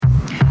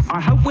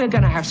we're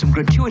gonna have some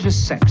gratuitous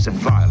sex and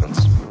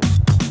violence.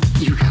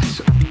 You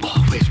guys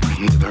always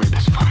bring me the very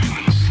best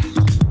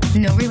violence.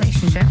 No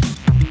relationship.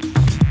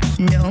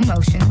 No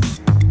emotions.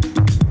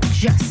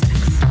 Just sex.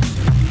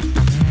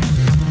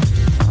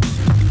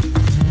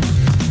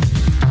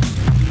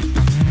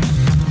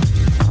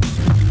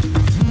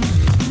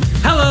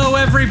 Hello,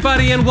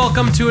 everybody, and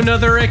welcome to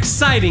another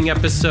exciting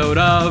episode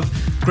of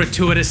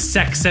Gratuitous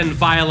Sex and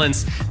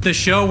Violence, the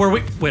show where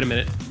we... Wait a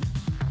minute.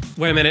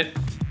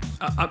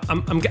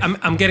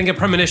 I'm getting a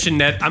premonition,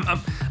 Ned.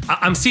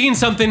 I'm seeing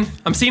something.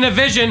 I'm seeing a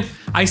vision.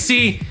 I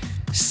see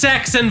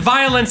sex and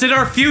violence in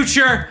our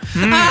future. Oh,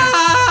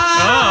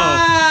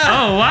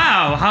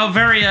 wow. How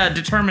very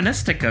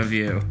deterministic of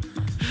you.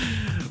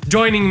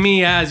 Joining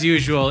me, as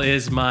usual,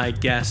 is my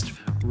guest,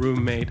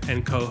 roommate,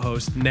 and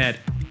co-host, Ned.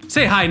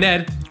 Say hi,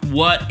 Ned.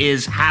 What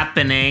is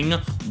happening,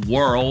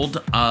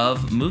 world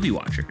of movie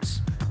watchers?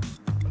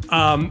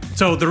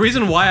 So the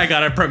reason why I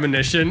got a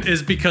premonition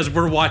is because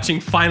we're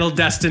watching Final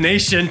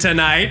Destination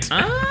tonight. Oh,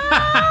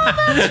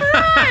 that's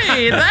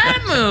right.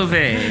 That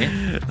movie.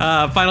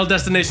 Final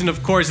Destination,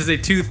 of course, is a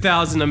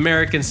 2000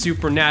 American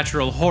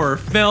supernatural horror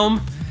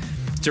film.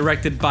 It's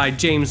directed by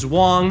James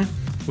Wong,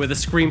 with a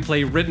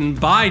screenplay written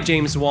by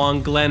James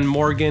Wong, Glenn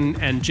Morgan,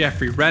 and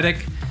Jeffrey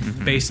Reddick,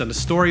 based on a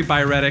story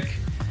by Reddick.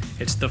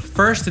 It's the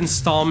first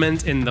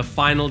installment in the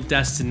Final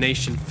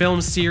Destination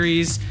film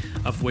series,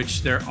 of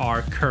which there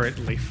are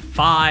currently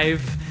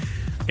 5.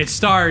 It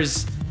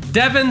stars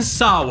Devon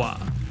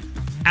Sawa,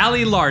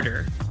 Ali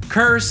Larter,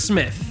 Kerr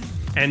Smith,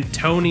 and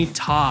Tony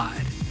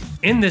Todd.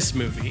 In this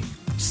movie,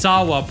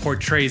 Sawa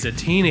portrays a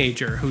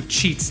teenager who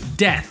cheats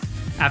death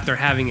after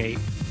having a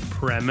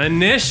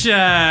premonition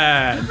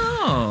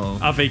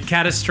of a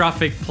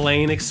catastrophic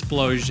plane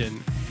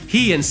explosion.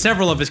 He and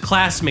several of his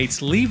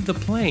classmates leave the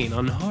plane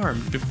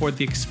unharmed before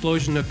the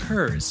explosion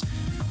occurs,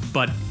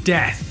 but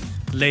death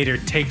later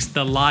takes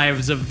the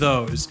lives of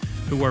those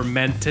who were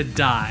meant to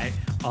die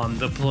on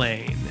the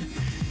plane.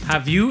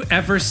 Have you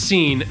ever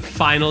seen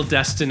Final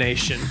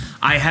Destination?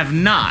 I have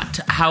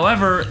not.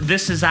 However,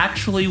 this is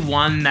actually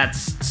one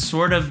that's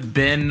sort of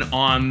been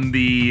on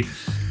the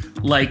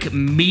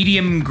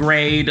medium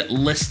grade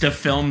list of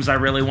films I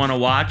really want to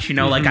watch. You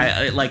know, like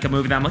a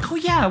movie that I'm like, oh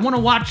yeah, I want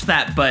to watch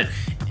that, but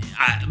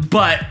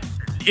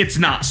it's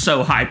not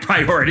so high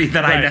priority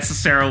that I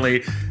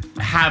necessarily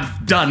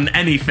have done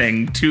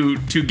anything to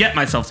get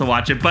myself to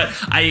watch it. But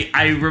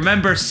I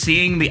remember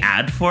seeing the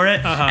ad for it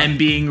and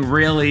being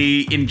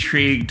really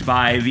intrigued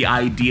by the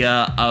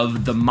idea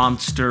of the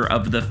monster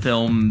of the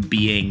film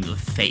being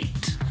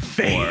fate.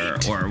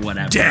 Or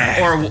whatever.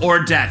 Death.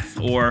 Or death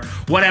or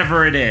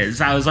whatever it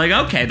is. I was like,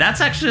 okay, that's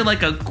actually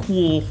like a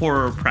cool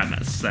horror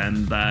premise.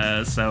 And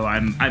so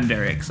I'm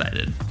very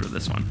excited for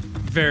this one.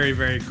 Very,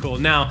 very cool.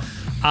 Now,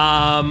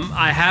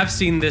 I have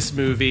seen this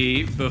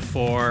movie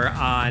before,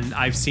 and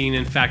I've seen,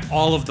 in fact,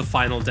 all of the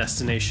Final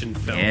Destination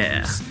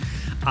films.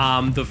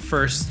 Yeah. The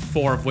first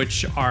 4 of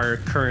which are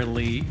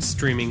currently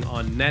streaming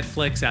on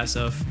Netflix as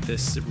of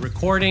this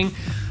recording.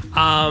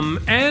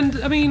 And,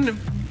 I mean,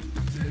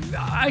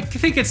 I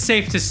think it's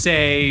safe to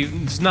say,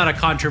 it's not a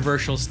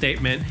controversial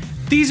statement,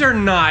 these are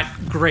not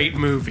great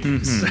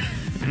movies.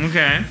 Mm-hmm.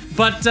 Okay.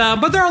 But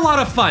they're a lot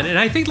of fun, and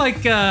I think,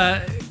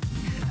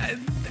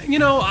 you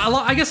know,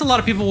 I guess a lot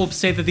of people will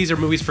say that these are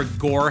movies for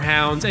gore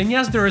hounds, and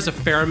yes, there is a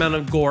fair amount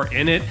of gore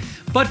in it,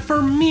 but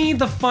for me,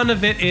 the fun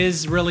of it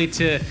is really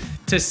to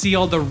see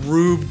all the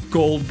Rube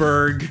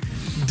Goldberg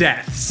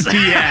deaths.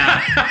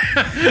 Yeah.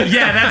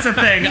 Yeah, that's the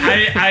thing.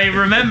 I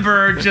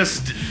remember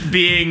just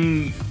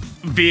being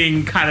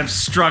kind of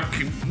struck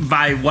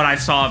by what I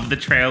saw of the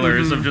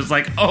trailers of just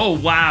like, oh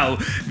wow,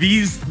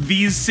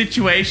 these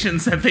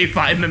situations that they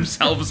find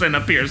themselves in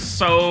appear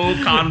so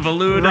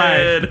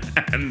convoluted.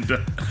 And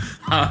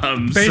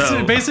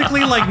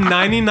basically like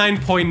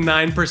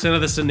 99.9%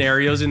 of the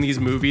scenarios in these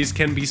movies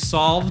can be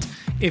solved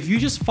if you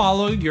just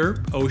follow your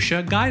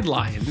OSHA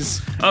guidelines.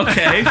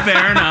 Okay,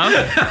 fair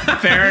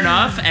enough. Fair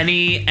enough.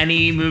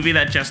 Any movie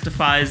that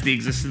justifies the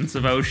existence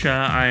of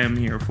OSHA, I am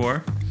here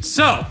for.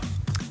 So,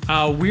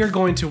 we are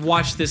going to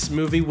watch this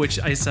movie, which,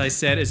 as I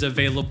said, is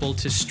available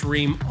to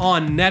stream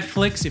on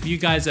Netflix. If you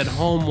guys at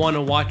home want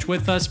to watch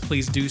with us,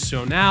 please do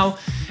so now.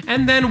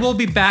 And then we'll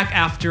be back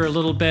after a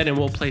little bit and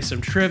we'll play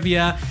some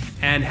trivia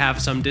and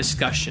have some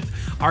discussion.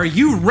 Are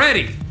you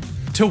ready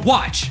to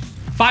watch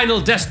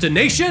Final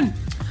Destination?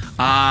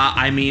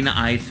 I mean,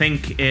 I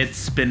think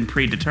it's been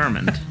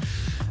predetermined.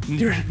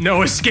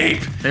 No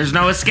escape. There's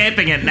no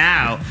escaping it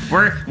now.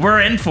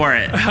 We're in for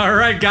it. All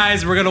right,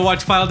 guys, we're going to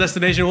watch Final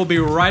Destination. We'll be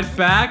right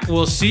back.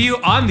 We'll see you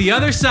on the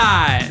other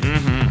side.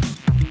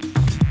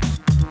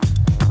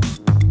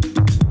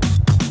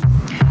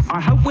 I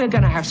hope we're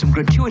gonna have some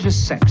gratuitous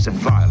sex and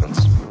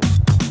violence.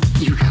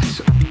 You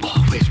guys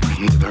always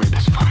bring me the very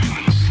best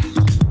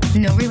violence.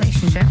 No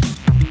relationship.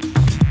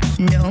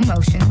 No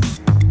emotions.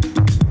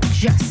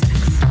 Just sex.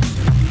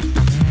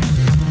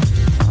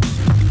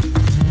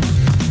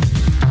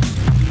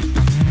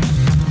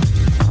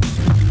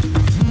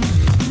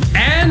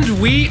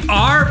 And we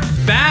are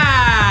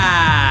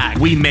back.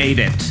 We made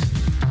it.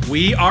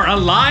 We are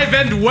alive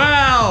and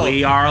well.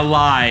 We are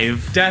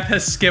alive. Death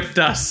has skipped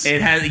us.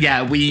 It has,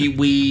 yeah.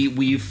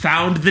 We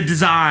found the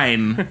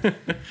design,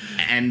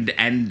 and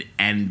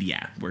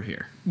yeah, we're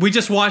here. We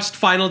just watched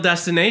Final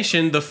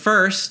Destination, the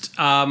first.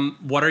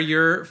 What are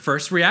your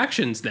first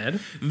reactions, Ned?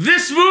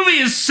 This movie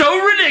is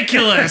so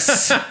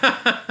ridiculous.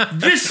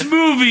 This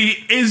movie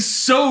is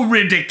so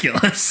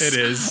ridiculous. It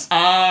is.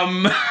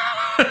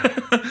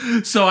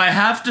 So I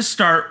have to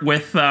start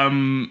with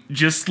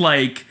just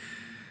like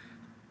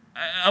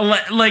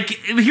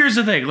here's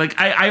the thing. Like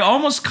I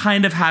almost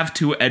kind of have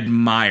to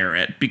admire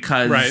it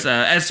because Right.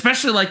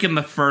 Especially like in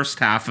the first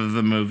half of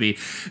the movie,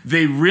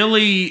 they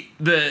really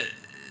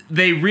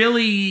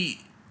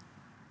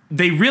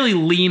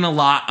lean a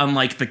lot on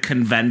like the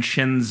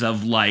conventions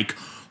of like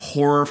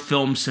horror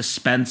film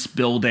suspense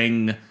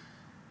building,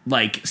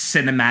 like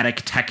cinematic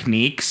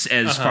techniques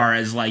as far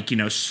as like, you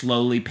know,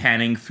 slowly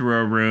panning through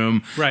a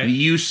room, Right. the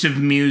use of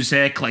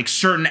music, like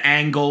certain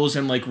angles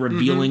and like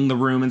revealing the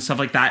room and stuff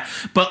like that.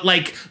 But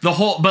like the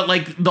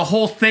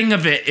whole thing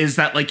of it is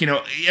that, like, you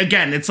know,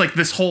 again, it's like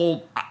this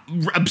whole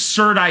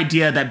absurd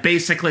idea that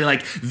basically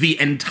like the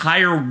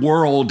entire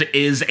world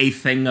is a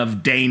thing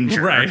of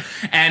danger. Right.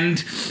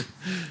 And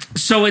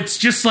so it's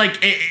just like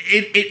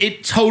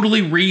it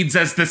totally reads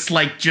as this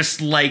like just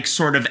like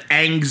sort of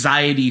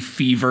anxiety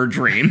fever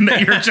dream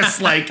that you're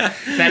just like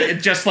that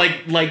it just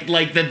like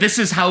that this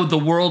is how the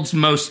world's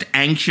most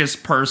anxious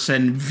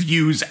person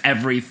views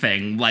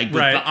everything, like with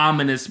Right. the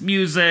ominous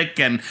music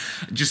and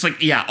just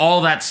like, yeah,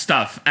 all that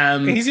stuff.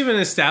 He's even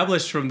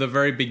established from the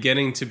very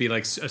beginning to be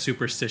like a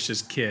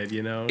superstitious kid,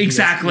 you know?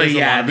 Exactly. He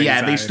has a lot of Yeah.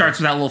 They anxiety. starts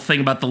with that little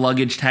thing about the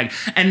luggage tag,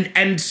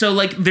 and so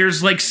like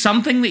there's like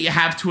something that you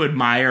have to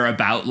admire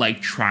about like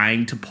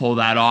trying to pull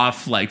that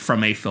off, like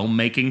from a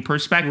filmmaking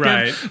perspective.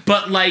 Right.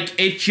 But like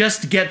it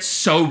just gets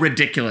so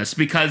ridiculous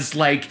because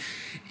like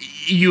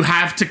you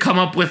have to come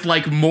up with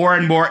like more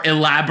and more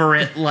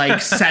elaborate like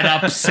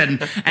setups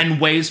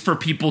and ways for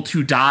people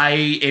to die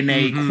in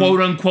a quote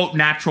unquote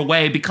natural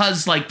way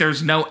because like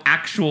there's no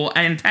actual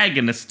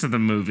antagonist to the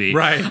movie.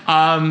 Right.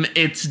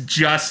 It's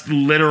just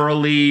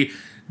literally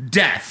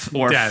death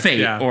or fate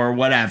yeah. or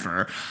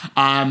whatever.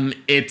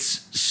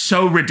 It's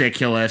so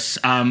ridiculous.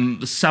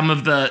 Some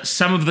of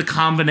the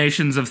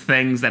combinations of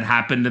things that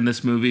happened in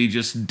this movie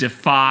just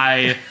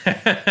defy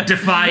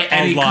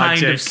any kind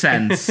logic. of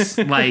sense.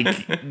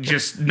 Like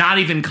just not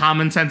even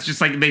common sense, just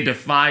like they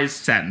defy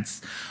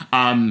sense.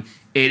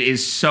 It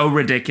is so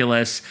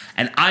ridiculous,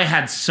 and I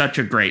had such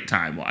a great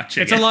time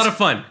watching it. It's a lot of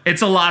fun.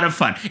 It's a lot of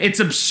fun.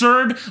 It's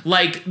absurd.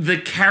 Like, the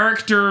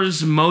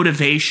characters'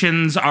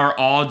 motivations are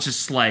all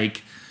just,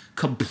 like,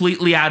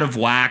 completely out of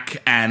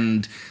whack,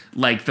 and,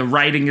 like, the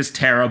writing is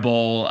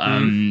terrible. Oh,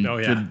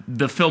 yeah.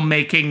 The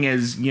filmmaking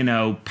is, you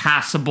know,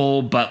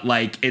 passable, but,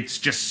 like, it's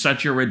just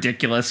such a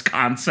ridiculous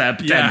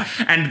concept, Yeah.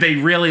 and they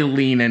really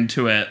lean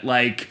into it.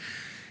 Like,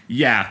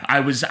 yeah,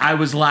 I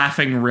was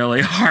laughing really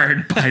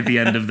hard by the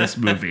end of this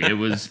movie. It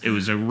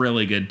was a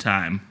really good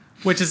time.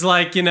 Which is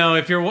like, you know,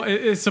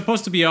 it's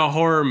supposed to be a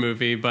horror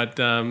movie, but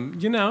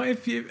you know,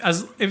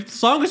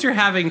 as long as you're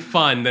having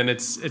fun, then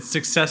it's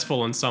successful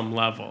on some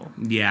level.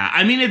 Yeah,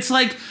 I mean, it's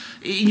like,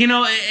 you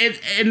know,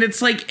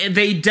 it's like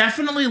they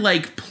definitely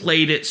like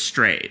played it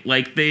straight.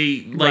 Like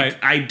they like Right.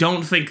 I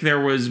don't think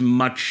there was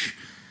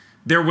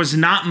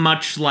not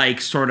much like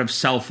sort of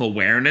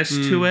self-awareness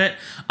to it.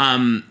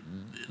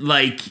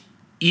 Like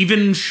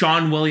even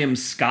Sean William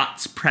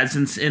Scott's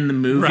presence in the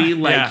movie,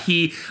 Right,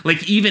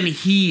 like even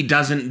he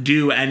doesn't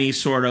do any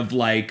sort of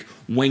like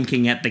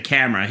winking at the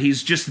camera.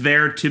 He's just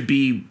there to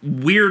be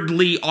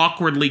weirdly,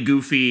 awkwardly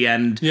goofy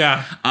and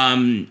Yeah.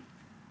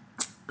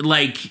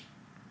 like,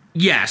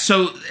 yeah,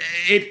 so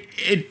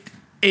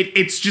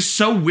it's just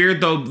so weird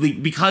though,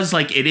 because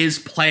like it is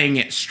playing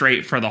it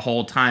straight for the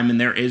whole time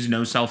and there is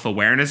no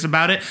self-awareness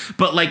about it,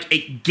 but like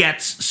it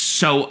gets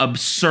so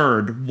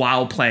absurd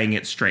while playing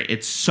it straight.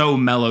 It's so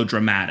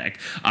melodramatic.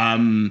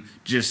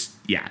 Just,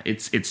 yeah,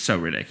 it's so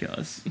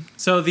ridiculous.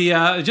 So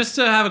just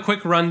to have a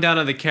quick rundown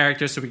of the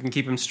characters so we can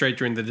keep them straight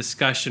during the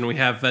discussion, we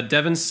have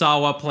Devon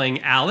Sawa playing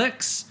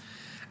Alex.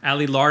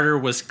 Ali Larter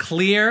was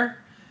Clear.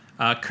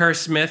 Kerr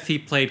Smith, he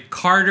played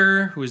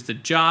Carter, who is the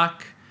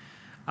jock.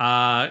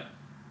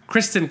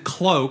 Kristen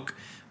Cloak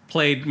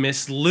played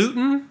Miss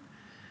Luton.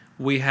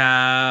 We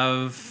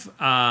have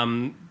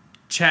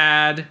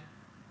Chad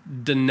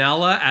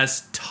Donella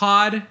as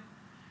Todd,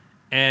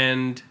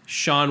 and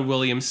Sean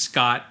William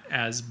Scott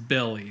as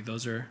Billy.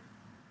 Those are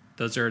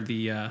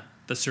the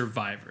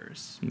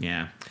survivors.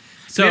 Yeah.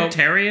 So Do you have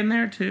Terry in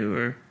there too,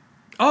 or?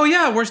 Oh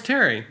yeah, where's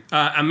Terry?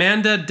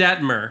 Amanda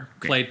Detmer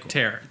played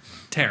cool.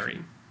 Terry.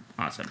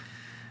 Awesome.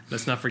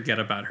 Let's not forget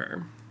about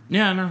her.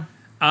 Yeah, no.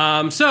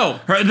 So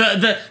Her,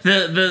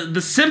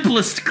 the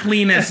simplest,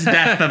 cleanest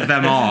death of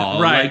them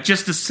all. Right. Like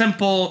just a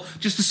simple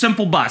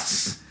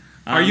bus.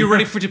 are you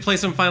ready to play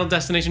some Final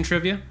Destination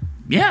trivia?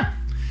 Yeah.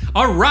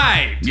 All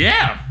right.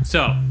 Yeah.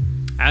 So,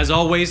 as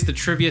always, the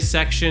trivia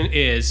section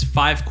is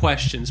 5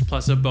 questions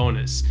plus a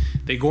bonus.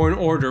 They go in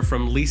order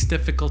from least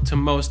difficult to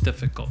most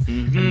difficult.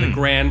 And the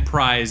grand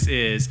prize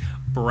is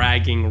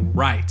bragging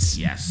rights.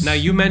 Yes. Now,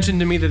 you mentioned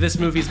to me that this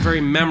movie is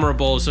very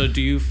memorable, so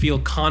do you feel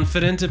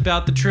confident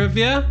about the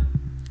trivia?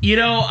 You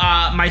know,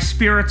 my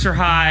spirits are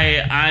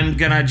high. I'm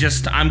gonna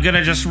just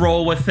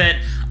roll with it,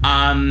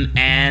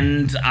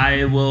 and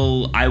I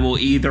will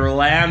either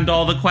land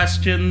all the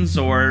questions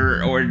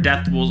or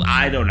death will.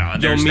 I don't know.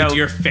 You'll meet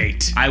your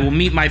fate. I will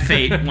meet my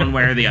fate one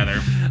way or the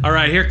other. All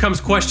right, here comes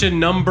question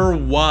number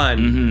 1.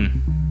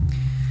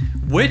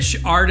 Mm-hmm.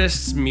 Which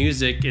artist's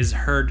music is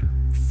heard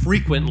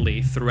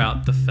frequently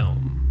throughout the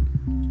film?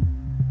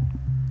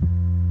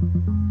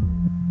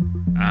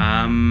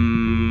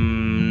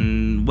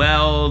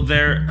 Well,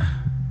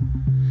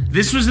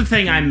 this was the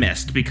thing I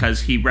missed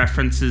because he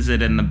references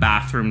it in the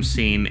bathroom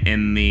scene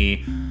in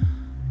the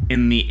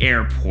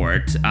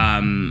airport.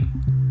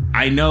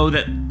 I know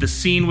that the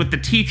scene with the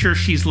teacher,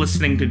 she's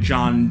listening to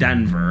John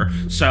Denver,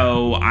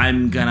 so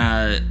I'm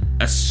gonna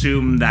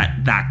assume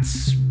that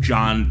that's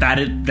John. That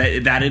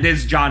it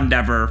is John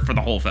Denver for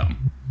the whole film.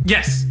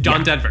 Yes,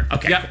 John Denver.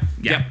 Okay. Yep. Cool.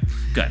 Yeah. Yep.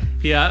 Good.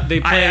 Yeah, they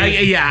play.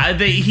 He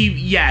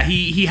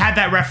had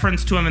that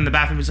reference to him in the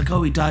bathroom. He's like,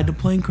 "Oh, he died in a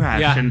plane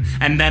crash," Yeah.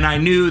 and then I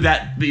knew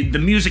that the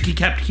music he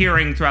kept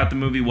hearing throughout the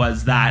movie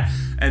was that.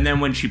 And then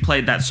when she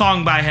played that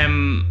song by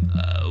him,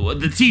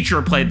 the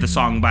teacher played the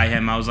song by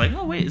him. I was like,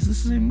 "Oh, wait, is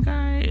this the same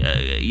guy?"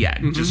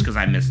 Just because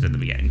I missed it in the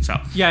beginning. So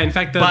Yeah, in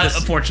fact, but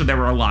unfortunately, there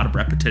were a lot of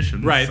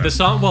repetitions. right.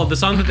 so. The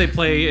song that they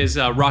play is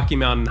Rocky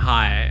Mountain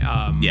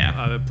High.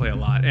 They play a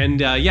lot, and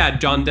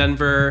John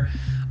Denver,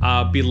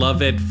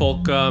 beloved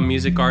folk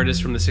music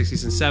artist from the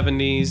 60s and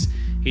 70s.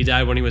 He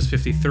died when he was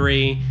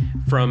 53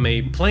 from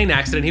a plane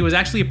accident. He was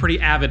actually a pretty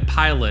avid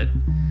pilot,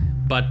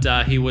 but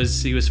he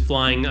was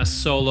flying a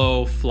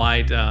solo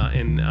flight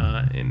in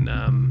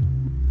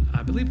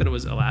I believe it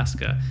was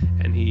Alaska,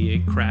 and he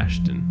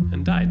crashed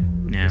and died.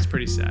 Yeah. It's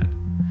pretty sad.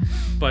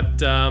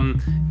 But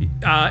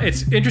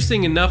it's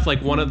interesting enough,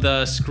 like one of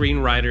the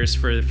screenwriters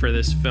for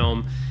this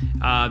film,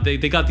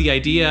 they got the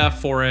idea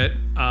for it,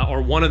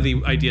 or one of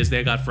the ideas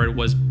they got for it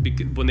was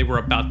when they were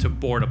about to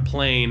board a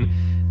plane,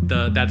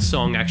 that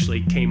song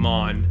actually came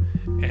on.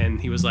 And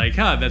he was like,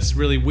 that's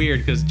really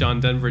weird because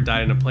John Denver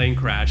died in a plane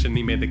crash, and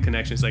he made the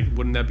connection. It's like,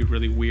 wouldn't that be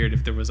really weird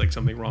if there was like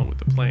something wrong with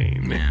the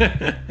plane?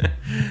 Yeah.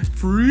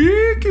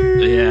 Freaky.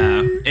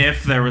 Yeah,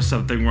 if there was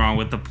something wrong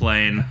with the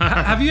plane.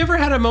 Have you ever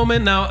had a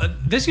moment? Now,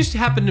 this used to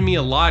happen to me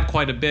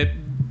quite a bit,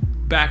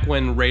 back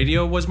when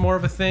radio was more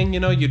of a thing. You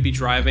know, you'd be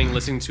driving,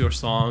 listening to a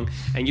song,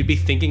 and you'd be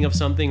thinking of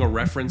something or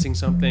referencing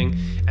something,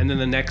 and then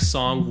the next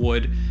song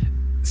would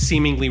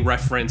seemingly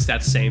reference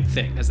that same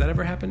thing. Has that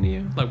ever happened to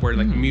you? Like where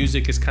like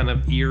music is kind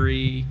of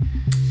eerie?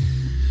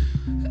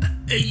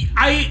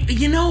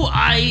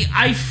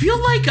 I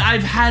feel like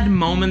I've had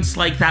moments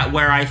like that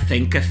where I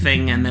think a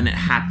thing and then it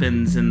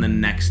happens in the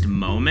next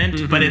moment.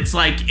 Mm-hmm. But it's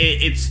like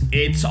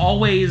it's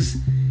always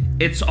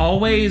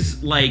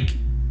like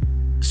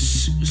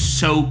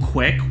so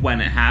quick when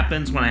it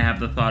happens, when I have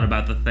the thought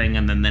about the thing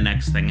and then the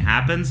next thing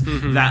happens,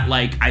 that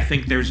like I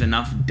think there's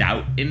enough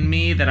doubt in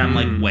me that I'm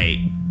like, wait,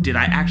 did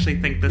I actually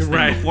think this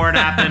thing before it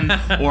happened,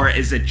 or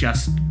is it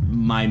just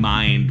my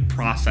mind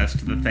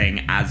processed the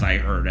thing as I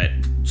heard it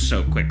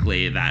so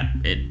quickly that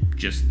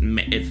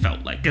it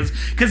felt like,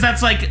 because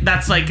that's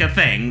like a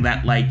thing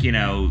that, like, you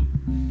know,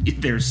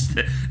 there's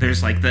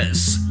like the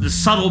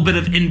subtle bit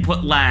of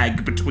input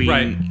lag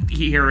between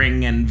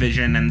hearing and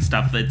vision and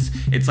stuff.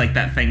 It's like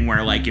that thing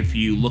where, like, if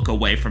you look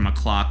away from a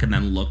clock and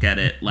then look at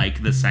it,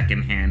 like the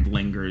second hand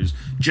lingers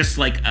just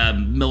like a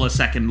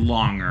millisecond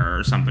longer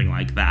or something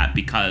like that,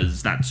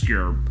 because that's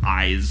your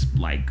eyes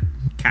like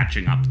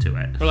catching up to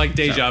it. Or like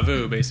deja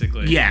vu,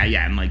 basically. Yeah,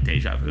 and like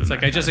deja vu. It's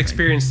like I just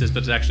experienced this, but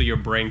it's actually your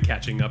brain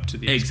catching up to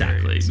the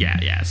experience.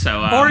 Exactly. Yeah.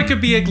 So, or it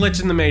could be a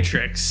glitch in the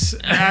Matrix.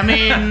 I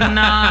mean,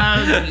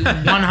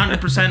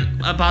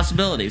 100% a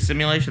possibility.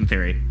 Simulation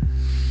theory.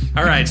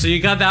 All right, so you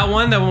got that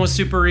one. That one was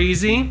super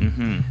easy.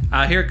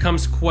 Mm-hmm. Here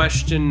comes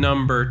question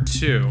number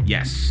 2.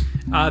 Yes.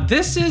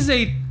 This is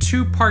a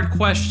 2-part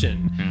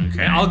question.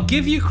 Okay. I'll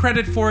give you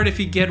credit for it if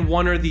you get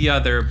one or the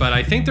other, but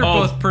I think they're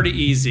both pretty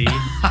easy.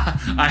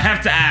 I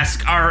have to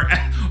ask,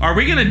 are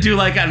we going to do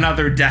like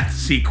another death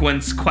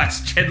sequence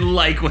question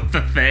like with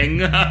the thing?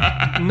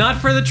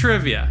 Not for the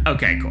trivia.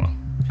 Okay, cool.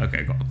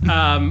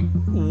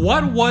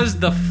 What was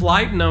the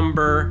flight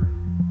number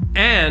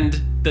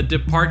and the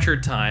departure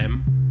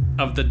time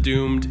of the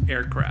doomed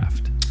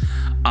aircraft?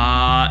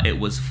 It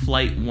was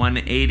Flight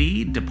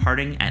 180,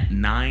 departing at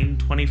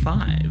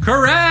 9:25.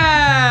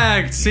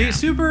 Correct! See,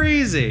 super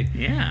easy.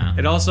 Yeah.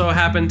 It also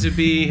happened to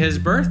be his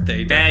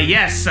birthday.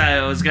 Yes,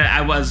 I was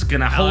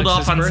gonna hold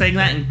off on saying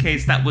that in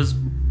case that was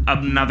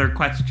another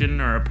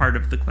question or a part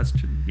of the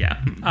question.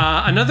 Yeah.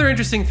 Another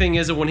interesting thing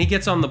is that when he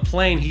gets on the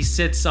plane, he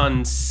sits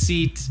on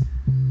seat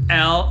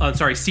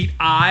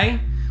I,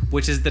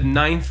 which is the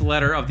 9th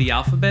letter of the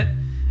alphabet,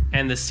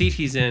 and the seat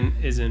he's in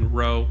is in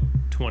row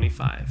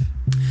 25.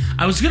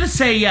 I was gonna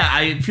say, yeah,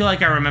 I feel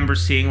like I remember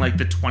seeing like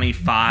the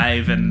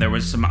 25, and there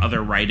was some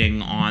other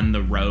writing on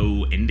the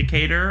row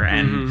indicator,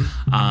 and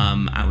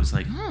I was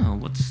like, oh,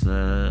 what's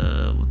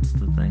the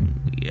thing?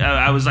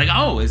 I was like,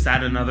 oh, is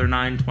that another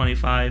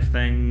 925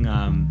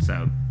 thing?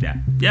 So yeah,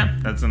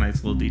 that's a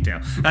nice little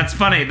detail. That's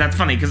funny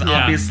because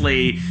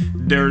obviously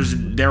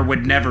there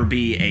would never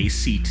be a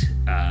seat.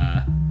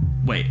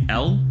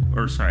 L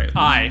or sorry,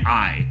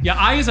 I. Yeah,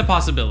 I is a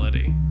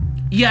possibility.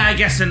 Yeah, I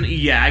guess in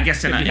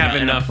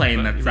a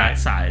plane that's that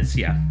size.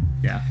 Yeah.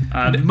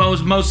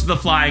 Most of the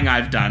flying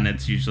I've done,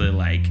 it's usually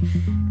like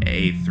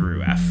A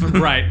through F.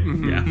 Right.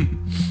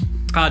 Mm-hmm.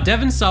 Yeah.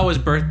 Devin Sawa's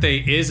birthday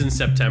is in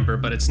September,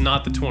 but it's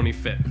not the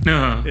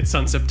 25th. It's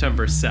on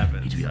September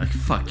 7th. You'd be like,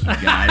 fuck you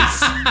guys.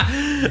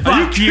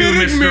 Fuck you,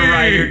 Mr.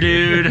 Writer,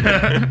 dude.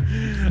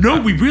 No,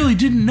 we really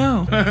didn't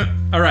know.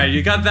 All right,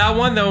 you got that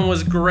one. That one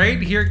was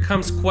great. Here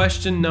comes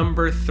question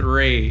number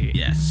 3.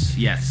 Yes.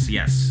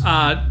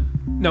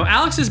 No,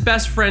 Alex's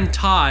best friend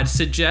Todd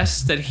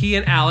suggests that he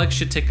and Alex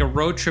should take a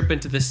road trip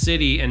into the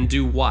city and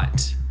do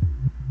what?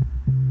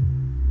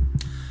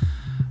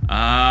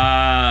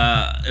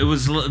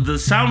 The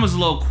sound was a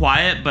little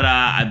quiet, but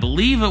I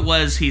believe it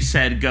was he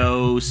said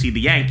go see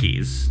the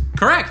Yankees.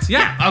 Correct.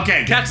 Yeah.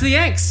 Okay. Catch the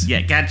Yanks.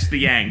 Yeah, catch the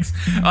Yanks.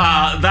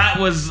 That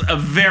was a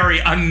very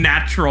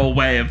unnatural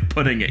way of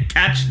putting it.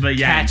 Catch the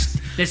Yanks.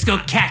 Let's go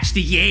catch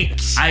the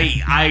Yanks.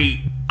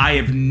 I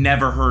have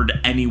never heard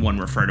anyone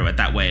refer to it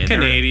that way.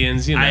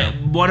 Canadians, you know.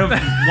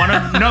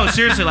 No,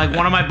 seriously, like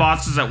one of my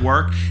bosses at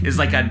work is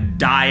like a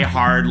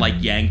die-hard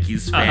like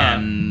Yankees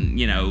fan,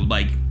 you know,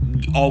 like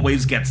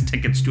always gets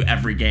tickets to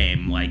every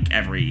game like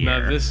every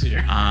year. Not this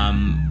year.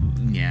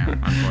 Yeah,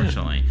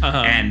 unfortunately.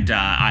 And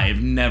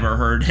I've never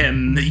heard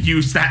him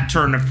use that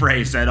turn of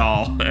phrase at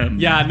all.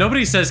 Yeah,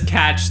 nobody says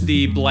catch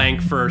the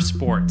blank for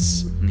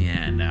sports.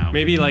 Yeah, no.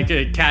 Maybe like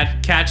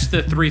catch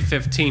the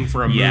 315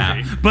 for a movie.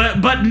 Yeah,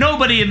 but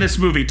nobody in this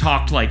movie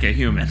talked like a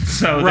human.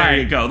 So there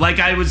you go. Like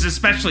I was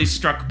especially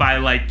struck by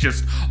like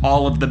just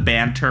all of the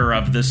banter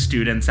of the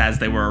students as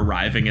they were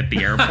arriving at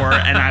the airport,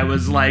 and I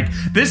was like,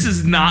 this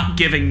is not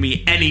giving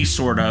me any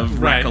sort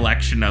of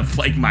recollection of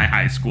like my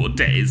high school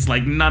days.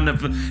 Like none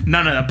of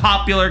the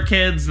popular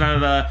kids,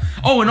 and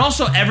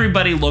also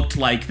everybody looked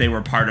like they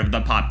were part of the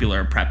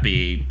popular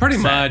preppy. Pretty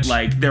set. much.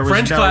 Like there was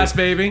French class,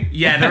 baby.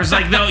 Yeah, there was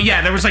like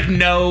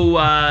no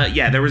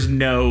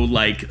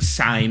like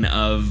sign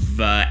of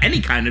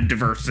any kind of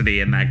diversity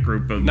in that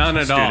group of None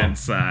at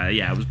students.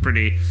 It was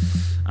pretty.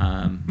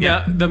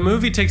 The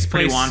movie takes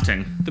place. Pretty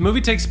wanting. The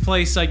movie takes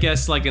place, I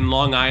guess, like in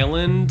Long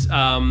Island,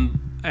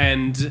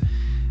 and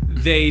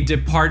they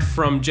depart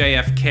from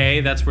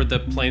JFK. That's where the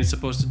plane is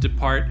supposed to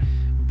depart.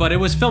 But it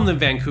was filmed in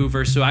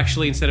Vancouver, so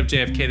actually instead of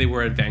JFK, they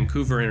were at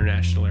Vancouver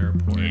International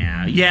Airport.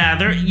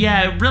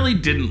 It really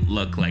didn't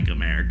look like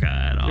America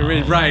at all.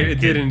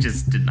 It didn't. It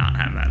just did not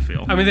have that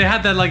feel. I mean, they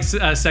had that like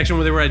section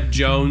where they were at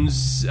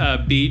Jones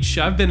Beach.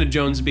 I've been to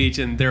Jones Beach,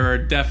 and there are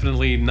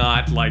definitely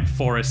not like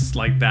forests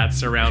like that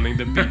surrounding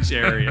the beach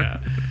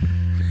area.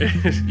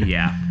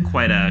 Yeah,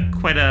 quite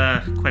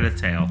a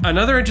tale.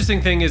 Another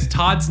interesting thing is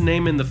Todd's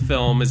name in the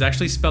film is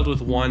actually spelled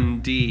with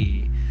one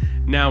D.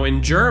 Now,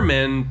 in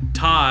German,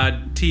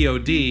 Todd,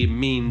 T-O-D,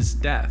 means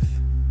death.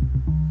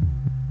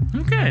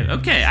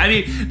 Okay. I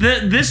mean,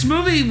 this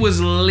movie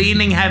was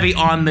leaning heavy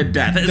on the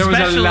death. There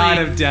was a lot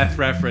of death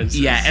references.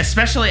 Yeah,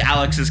 especially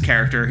Alex's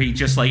character. He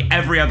just, like,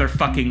 every other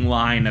fucking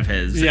line of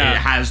his, it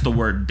has the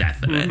word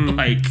death in it.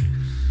 Like...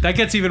 That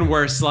gets even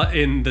worse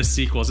in the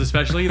sequels,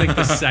 especially, like,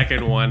 the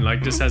second one,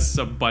 like, just has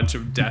a bunch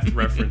of death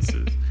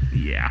references.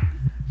 Yeah.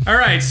 All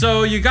right,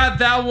 so you got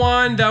that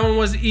one. That one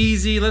was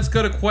easy. Let's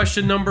go to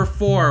question number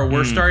 4.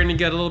 We're starting to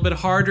get a little bit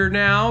harder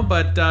now,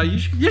 but you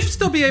should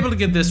still be able to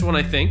get this one,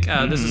 I think.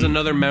 This is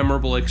another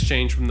memorable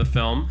exchange from the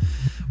film.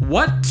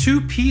 What 2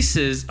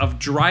 pieces of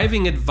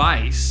driving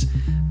advice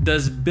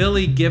does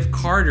Billy give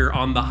Carter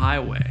on the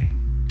highway?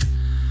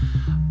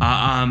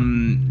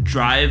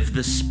 Drive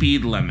the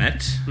speed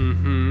limit.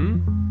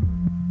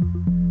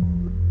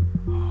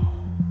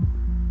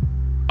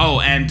 Oh,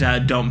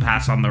 and don't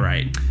pass on the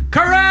right.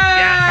 Correct!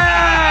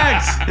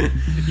 Yeah.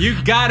 You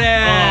got it!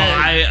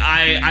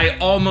 I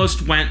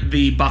almost went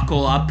the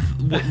buckle up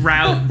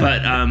route,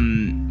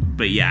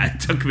 but yeah,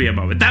 it took me a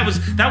moment. That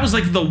was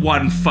like the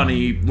one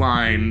funny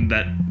line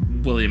that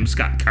William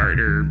Scott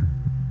Carter,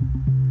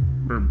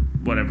 or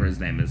whatever his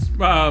name is.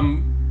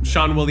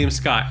 Sean William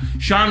Scott.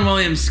 Sean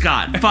William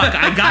Scott. Fuck,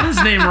 I got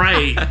his name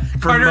right.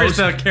 Carter is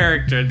the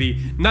character,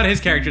 not his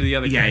character, the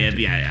other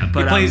character. Yeah.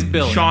 But he plays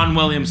Billy. Sean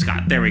William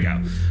Scott. There we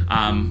go.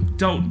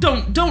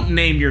 Don't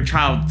name your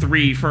child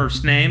 3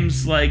 first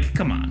names. Like,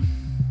 come on.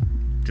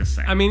 Just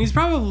saying. I mean, he's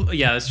probably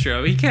that's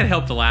true. He can't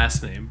help the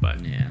last name,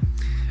 but yeah.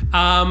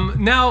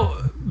 Now,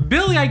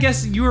 Billy, I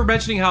guess you were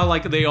mentioning how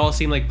like they all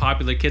seem like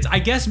popular kids. I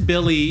guess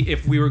Billy,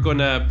 if we were going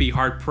to be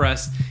hard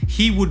pressed,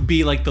 he would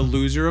be like the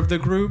loser of the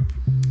group.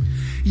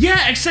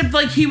 Yeah, except,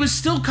 like, he was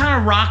still kind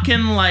of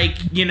rocking, like,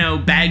 you know,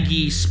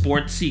 baggy,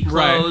 sportsy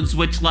clothes,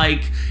 which,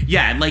 like,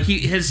 yeah, like,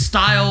 his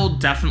style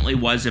definitely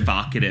was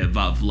evocative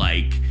of,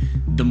 like,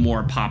 the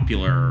more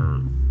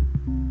popular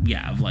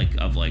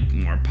of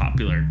more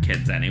popular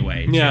kids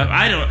anyway. Too. Yeah.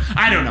 I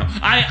don't know.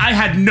 I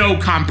had no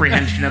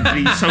comprehension of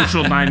the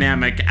social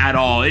dynamic at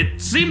all. It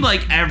seemed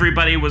like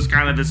everybody was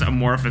kind of this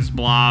amorphous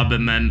blob,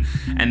 and then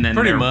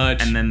Pretty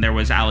much. and then there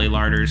was Ali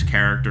Larter's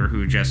character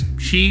who just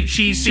she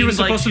seemed was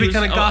like supposed to she be was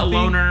kind of a gothy,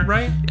 loner,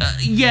 right?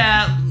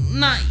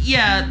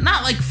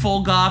 Not like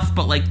full goth,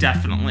 but like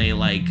definitely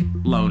like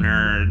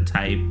loner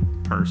type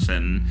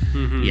person.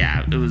 Mm-hmm.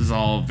 Yeah, it was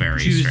all very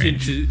She was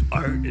strange. into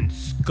art and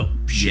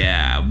sculpture.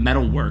 Yeah,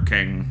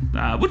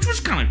 metalworking, which was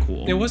kind of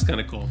cool. It was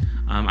kind of cool.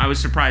 I was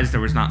surprised there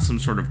was not some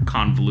sort of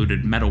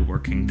convoluted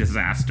metalworking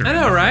disaster. I in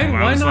know, the right? film.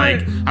 Why I was not?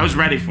 like, I was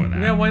ready for that.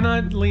 Yeah, why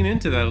not lean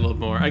into that a little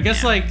more? I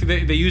guess like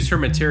they used her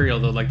material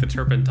though, like the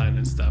turpentine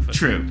and stuff.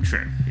 True,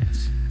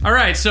 yes. All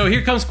right, so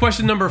here comes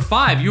question number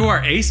 5. You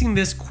are acing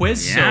this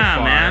quiz so Yeah,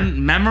 far.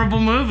 man,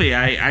 memorable movie.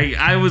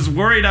 I was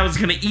worried I was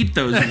going to eat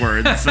those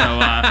words, so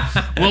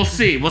we'll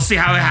see. We'll see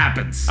how it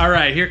happens. All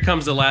right, here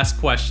comes the last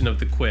question of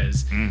the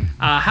quiz.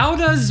 How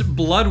does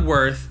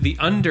Bloodworth, the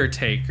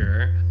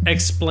Undertaker,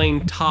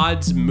 explain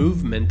Todd's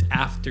movement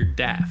after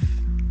death?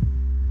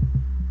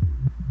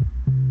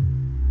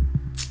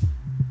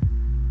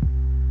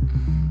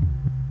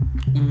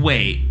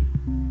 Wait.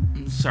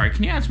 Sorry,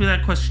 can you ask me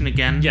that question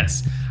again?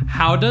 Yes.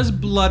 How does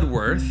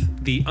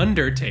Bloodworth, the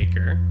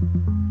Undertaker,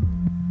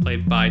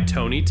 played by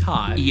Tony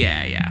Todd,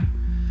 Yeah.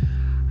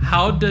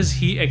 how does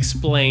he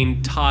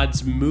explain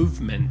Todd's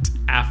movement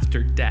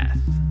after death?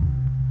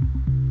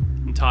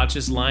 And Todd's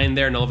just lying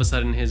there, and all of a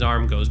sudden his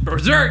arm goes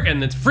berserk,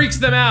 and it freaks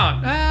them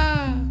out.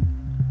 Ah!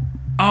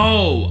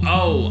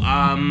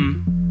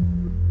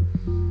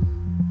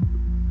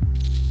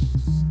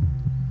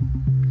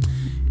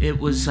 It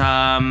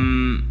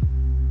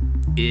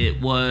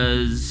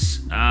was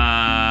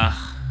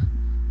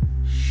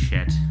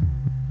shit.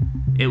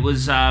 It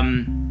was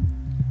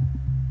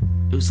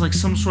like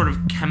some sort of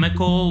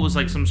chemical. It was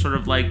like some sort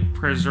of like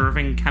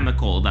preserving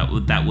chemical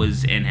that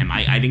was in him.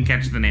 I didn't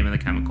catch the name of the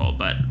chemical,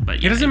 but yeah.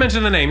 He doesn't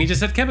mention the name, he just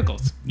said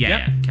chemicals.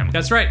 Yeah, chemicals.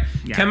 That's right.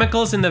 Yeah.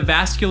 Chemicals in the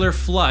vascular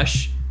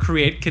flush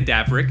create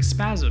cadaveric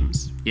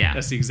spasms. Yeah.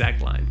 That's the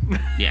exact line.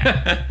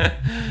 Yeah.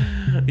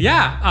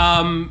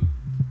 Yeah.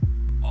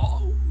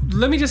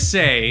 Let me just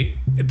say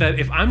that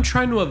if I'm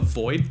trying to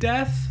avoid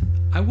death,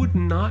 I would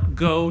not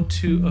go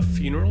to a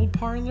funeral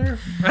parlor.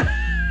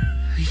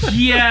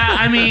 Yeah,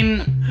 I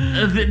mean,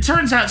 it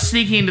turns out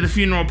sneaking into the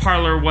funeral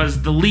parlor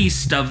was the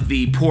least of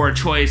the poor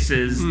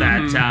choices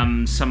that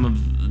some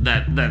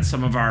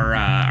of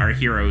our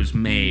heroes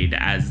made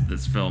as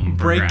this film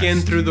Break progressed. in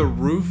through the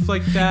roof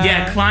like that.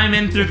 Yeah, climb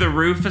in through the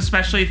roof,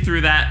 especially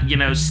through that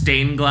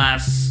stained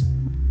glass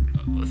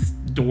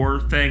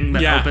door thing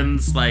that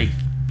opens. Like,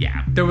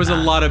 yeah, There was a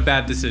lot of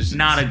bad decisions.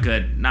 not a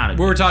good.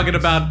 We were talking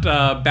about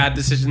bad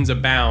decisions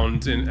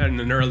abound in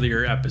an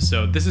earlier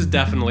episode. This is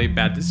definitely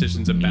bad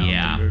decisions abound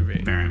Yeah, in the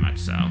movie. very much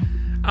so.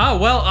 Oh,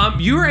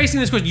 well, you were acing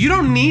this question. You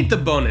don't need the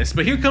bonus,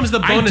 but here comes the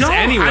bonus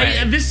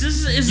anyway.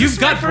 You've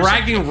got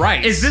bragging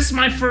rights. Is this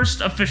my first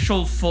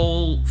official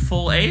full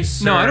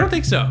ace? No, or- I don't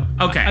think so.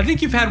 Okay. I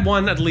think you've had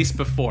one at least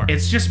before.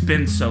 It's just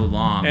been so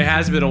long. It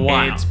has been a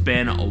while. It's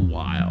been a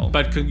while.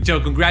 But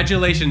so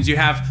congratulations, you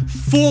have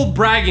full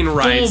bragging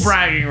rights. Full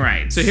bragging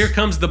rights. So here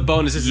comes the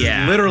bonus. This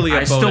yeah, is literally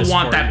a I bonus. still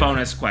want for that you.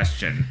 bonus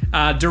question.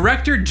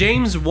 Director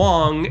James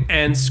Wong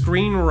and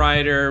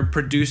screenwriter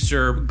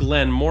producer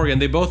Glenn Morgan,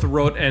 they both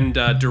wrote and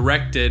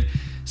directed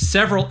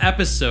several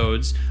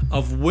episodes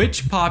of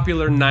which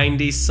popular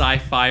 90s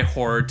sci-fi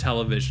horror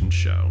television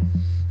show?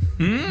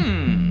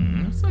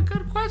 That's a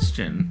good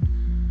question.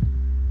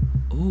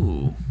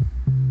 Ooh.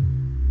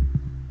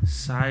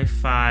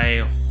 Sci-fi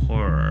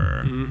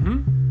horror.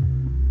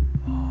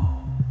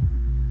 Oh.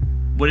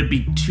 Would it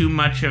be too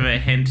much of a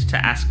hint to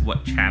ask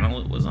what channel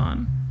it was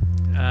on?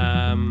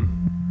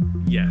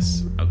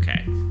 Yes.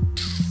 Okay.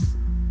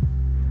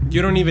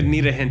 You don't even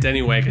need a hint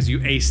anyway because you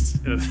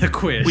aced the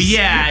quiz. Well,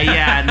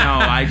 yeah, no,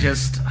 I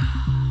just...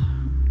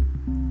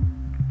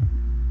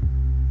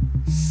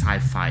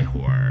 Sci-fi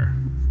horror.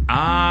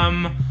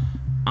 I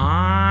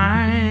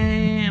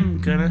am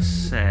gonna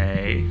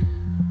say...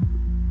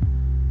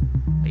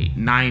 Wait,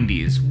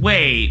 90s.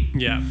 Wait.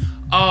 Yeah.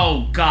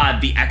 Oh, God,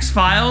 The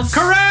X-Files?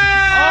 Correct!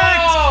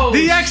 Oh,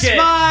 the shit.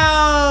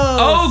 X-Files!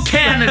 Oh,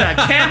 Canada.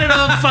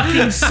 Canada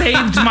fucking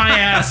saved my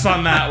ass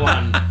on that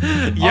one.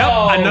 Yep,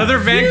 Oh, another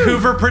phew.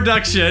 Vancouver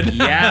production.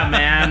 Yeah,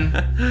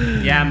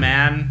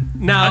 man.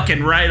 Now,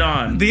 Fucking right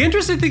on. the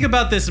interesting thing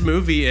about this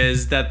movie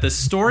is that the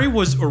story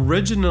was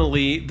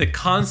originally the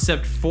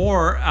concept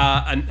for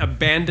an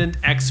abandoned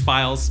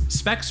X-Files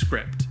spec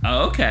script.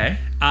 Oh, okay.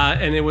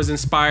 And it was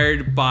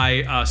inspired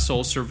by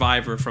Soul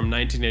Survivor from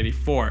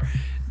 1984.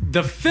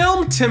 The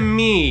film, to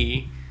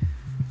me,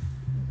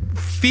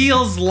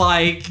 feels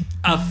like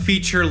a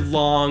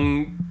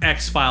feature-long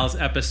X-Files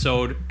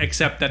episode,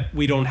 except that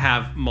we don't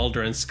have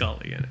Mulder and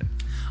Scully in it.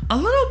 A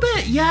little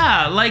bit,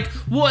 yeah. Like,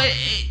 well,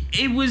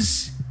 it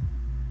was...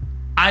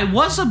 I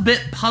was a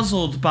bit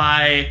puzzled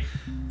by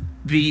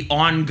the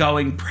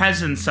ongoing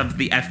presence of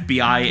the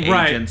FBI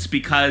agents,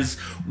 because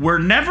we're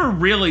never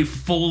really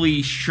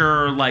fully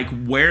sure like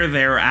where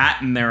they're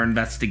at in their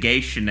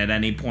investigation at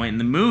any point in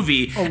the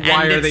movie. Or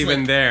why are they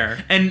even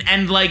there? And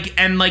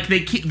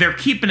they're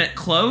keeping it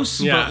close,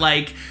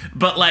 but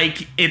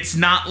it's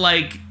not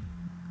like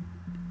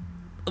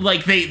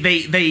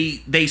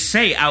they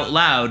say out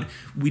loud,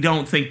 we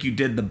don't think you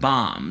did the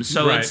bomb.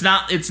 So it's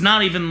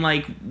not even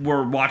like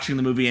we're watching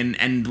the movie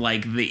and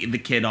like the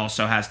kid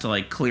also has to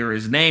like clear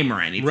his name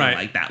or anything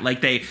like that.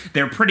 Like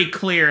they're pretty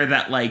clear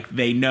that like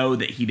they know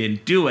that he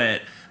didn't do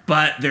it,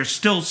 but they're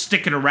still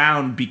sticking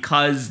around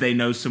because they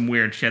know some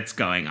weird shit's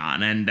going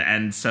on.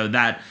 And so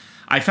that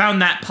I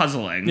found that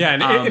puzzling. Yeah,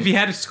 and if you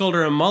had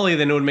Skulder and Mully,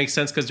 then it would make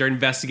sense because they're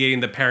investigating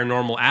the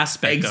paranormal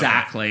aspect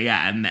exactly, of it.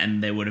 Yeah,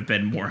 and they would have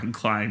been more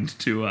inclined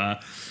to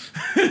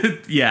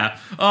yeah.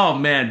 Oh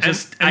man,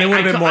 just and they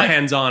would have been more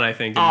hands-on, I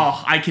think.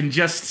 Oh, I can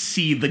just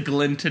see the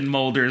glint in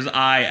Mulder's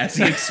eye as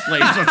he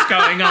explains what's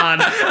going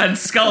on, and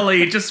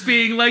Scully just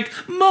being like,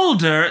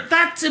 "Mulder,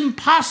 that's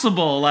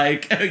impossible."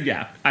 Like,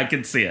 yeah, I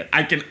can see it.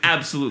 I can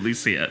absolutely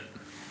see it.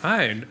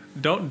 Hi,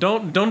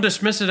 don't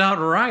dismiss it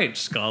outright,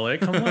 Scully.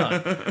 Come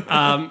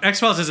on.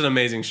 X-Files is an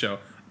amazing show.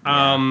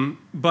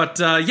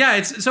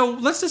 It's so.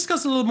 Let's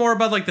discuss a little more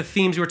about like the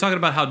themes. We were talking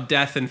about how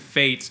death and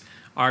fate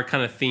are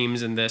kind of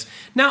themes in this.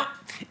 Now,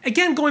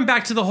 again, going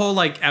back to the whole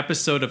like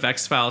episode of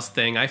X-Files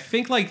thing, I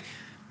think like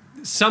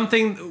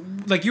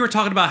something like you were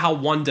talking about how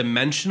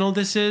one-dimensional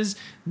this is.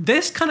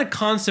 This kind of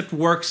concept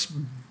works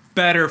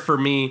better for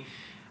me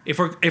if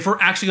we're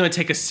actually going to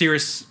take a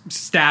serious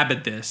stab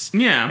at this.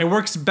 Yeah, it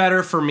works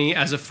better for me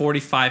as a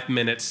 45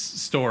 minutes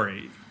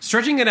story.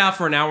 Stretching it out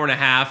for an hour and a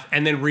half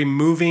and then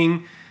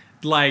removing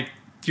like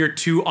your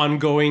two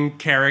ongoing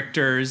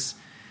characters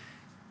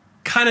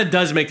kind of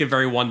does make it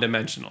very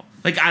one-dimensional.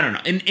 Like, I don't know.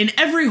 In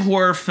every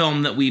horror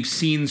film that we've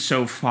seen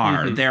so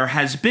far,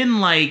 there's been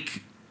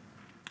like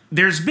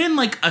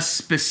a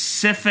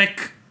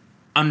specific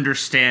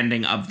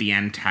understanding of the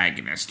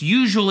antagonist.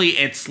 Usually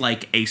it's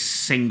like a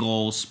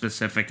single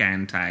specific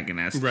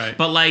antagonist. Right.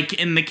 But like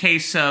in the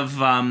case of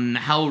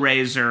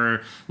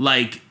Hellraiser,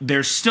 like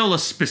there's still a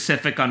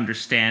specific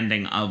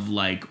understanding of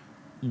like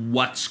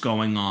what's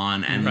going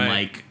on and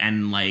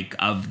like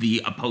of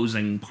the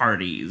opposing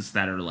parties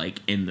that are like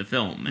in the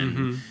film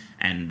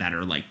and that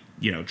are like,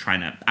 you know,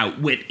 trying to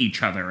outwit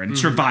each other and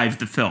survive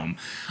the film.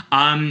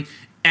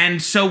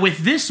 And so with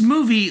this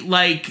movie,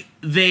 like,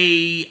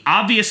 they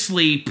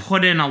obviously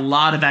put in a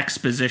lot of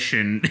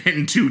exposition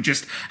into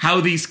just how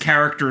these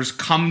characters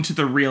come to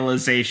the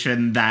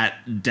realization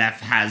that death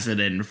has it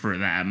in for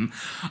them.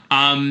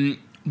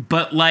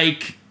 But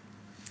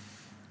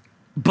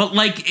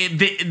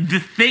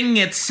the thing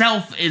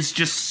itself is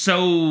just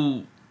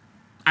so...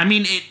 I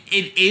mean,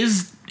 it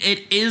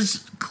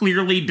is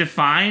clearly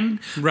defined,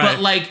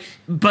 right.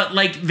 but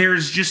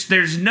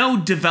there's no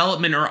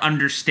development or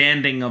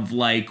understanding of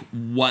like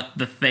what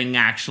the thing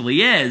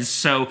actually is.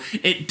 So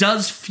it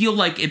does feel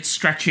like it's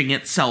stretching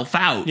itself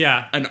out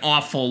an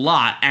awful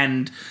lot.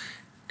 And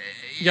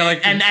yeah,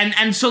 like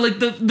and so like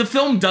the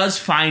film does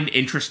find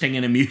interesting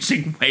and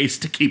amusing ways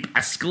to keep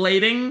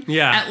escalating,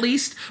 at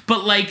least.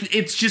 But like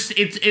it's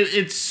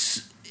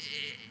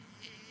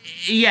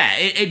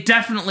it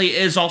definitely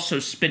is also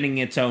spinning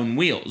its own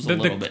wheels a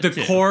little bit.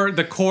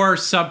 The core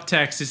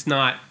subtext is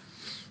not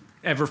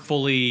ever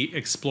fully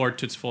explored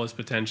to its fullest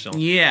potential.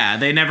 Yeah,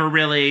 they never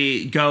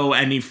really go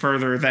any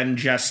further than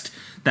just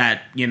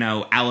that, you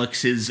know,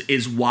 Alex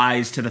is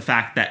wise to the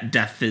fact that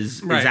death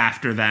is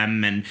after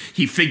them, and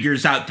he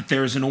figures out that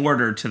there's an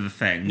order to the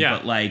thing.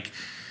 Yeah.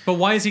 But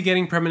why is he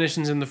getting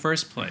premonitions in the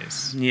first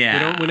place?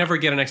 Yeah. We never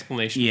get an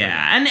explanation.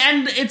 Yeah,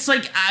 and it's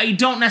like, I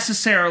don't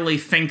necessarily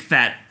think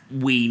that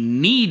we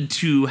need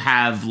to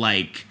have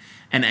like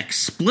an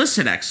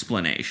explicit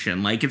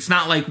explanation. Like, it's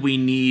not like we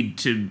need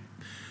to...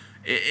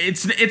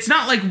 It's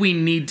not like we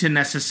need to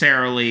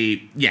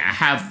necessarily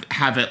have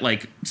it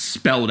like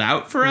spelled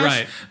out for us,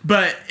 right.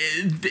 But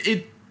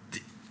it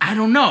I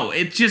don't know,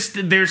 it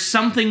just, there's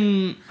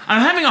something,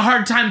 I'm having a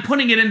hard time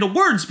putting it into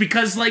words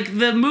because like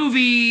the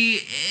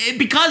movie,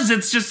 because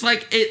it's just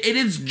like it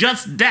is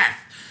just death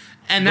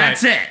and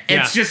that's it.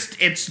 It's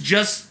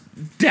just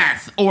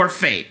death or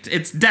fate.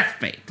 It's death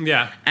fate.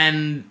 Yeah.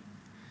 And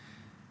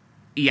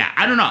yeah,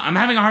 I don't know. I'm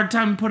having a hard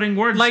time putting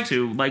words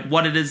to like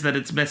what it is that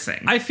it's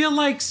missing. I feel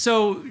like,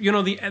 so, you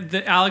know,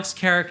 the Alex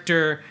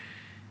character,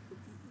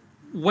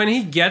 when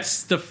he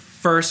gets the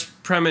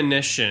first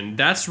premonition,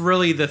 that's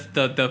really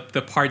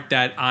the part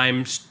that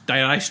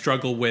I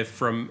struggle with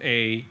from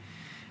a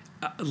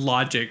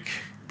logic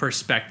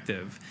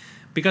perspective,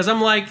 because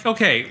I'm like,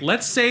 okay,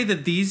 let's say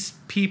that these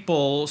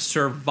people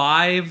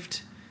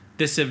survived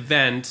this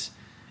event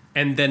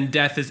and then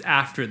death is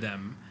after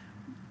them.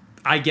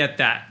 I get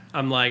that.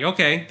 I'm like,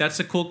 okay, that's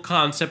a cool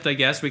concept, I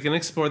guess. We can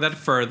explore that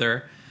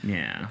further.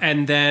 Yeah.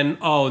 And then,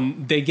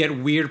 they get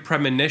weird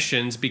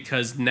premonitions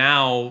because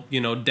now,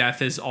 you know,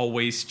 death is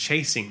always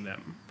chasing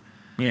them.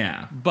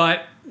 Yeah.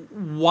 But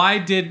why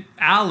did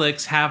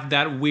Alex have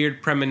that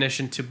weird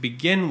premonition to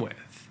begin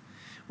with?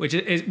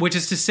 which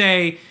is to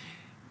say,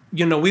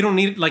 you know, we don't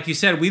need, like you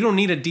said, we don't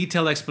need a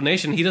detailed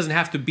explanation. He doesn't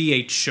have to be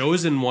a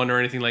chosen one or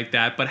anything like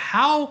that. But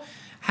how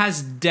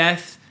has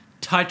death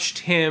touched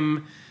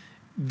him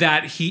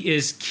that he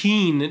is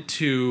keen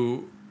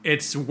to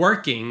its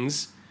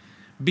workings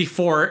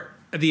before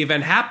the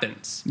event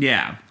happens?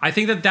 Yeah. I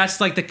think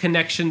that's like the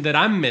connection that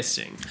I'm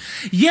missing.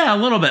 Yeah, a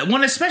little bit.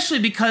 One, especially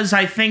because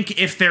I think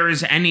if there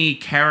is any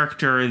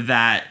character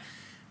that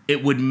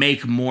it would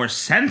make more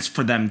sense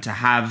for them to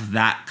have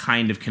that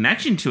kind of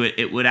connection to it,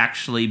 it would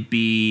actually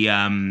be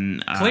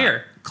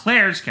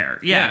Claire's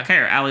character. Yeah,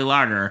 Claire, Ali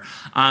Larder.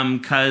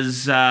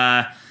 Because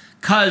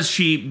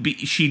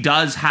she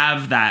does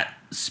have that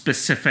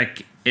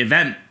specific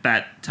event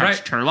that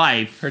touched her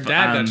life. Her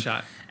dad got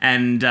shot.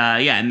 And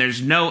and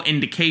there's no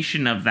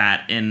indication of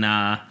that in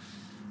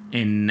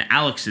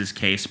Alex's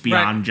case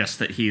beyond just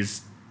that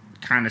he's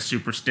kind of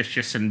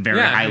superstitious and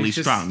very highly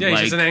strung. Yeah, he's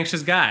just an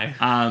anxious guy.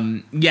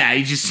 And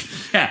it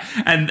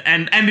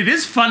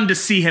is fun to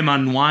see him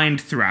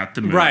unwind throughout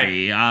the movie.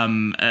 Right.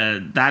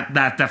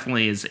 That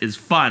definitely is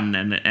fun,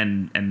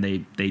 and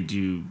they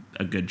do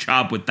a good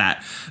job with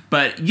that.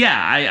 But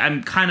yeah,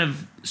 I'm kind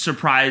of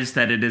surprised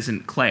that it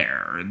isn't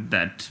Claire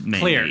that maybe.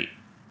 Claire.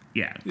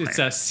 Yeah, Claire. It's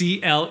a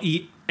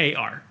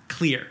Clear.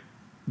 Clear.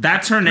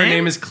 That's her name? Her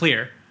name is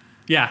Clear.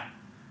 Yeah.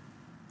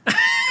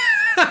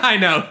 I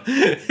know.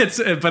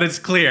 But it's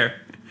Clear.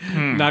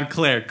 Not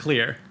Claire,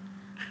 Clear.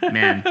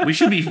 Man, we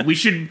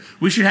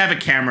should have a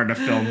camera to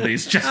film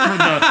these just for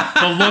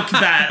the look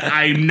that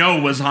I know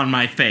was on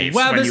my face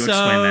when you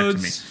explained that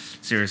to me.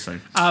 Seriously.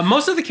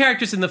 Most of the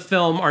characters in the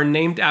film are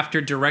named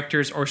after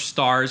directors or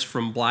stars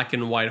from black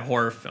and white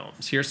horror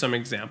films. Here's some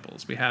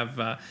examples. We have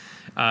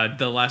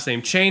the last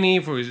name Chaney,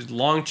 who's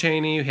Lon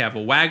Chaney. We have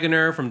a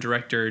Wagoner from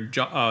director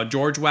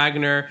George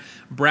Wagoner.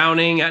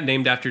 Browning,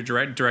 named after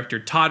director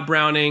Todd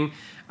Browning.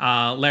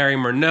 Larry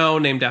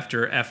Murnau, named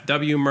after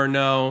F.W.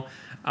 Murnau.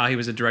 He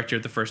was a director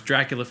of the first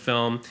Dracula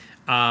film.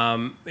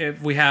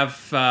 We have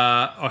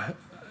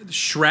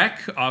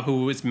Shrek,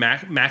 who is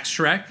Max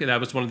Shrek. That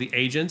was one of the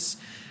agents.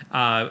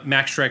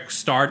 Max Shrek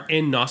starred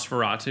in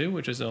Nosferatu,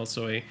 which is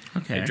also a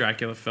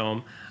Dracula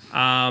film.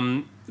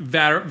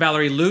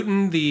 Valerie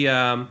Luton,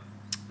 the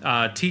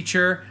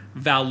teacher.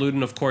 Val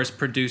Luton, of course,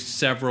 produced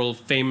several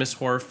famous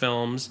horror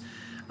films.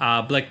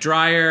 Blake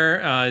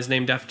Dreyer is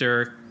named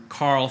after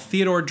Carl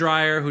Theodor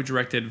Dreyer, who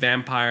directed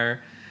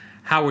Vampire.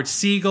 Howard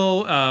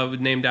Siegel,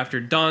 named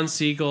after Don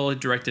Siegel, who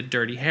directed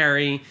Dirty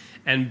Harry.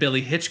 And Billy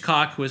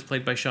Hitchcock, who was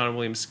played by Sean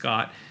William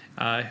Scott,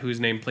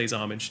 whose name plays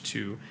homage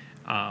to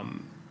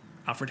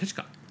Alfred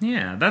Hitchcock.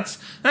 Yeah, that's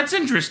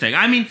interesting.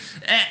 I mean,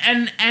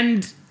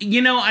 and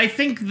you know, I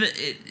think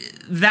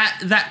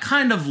that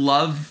kind of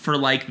love for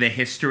like the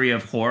history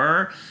of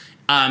horror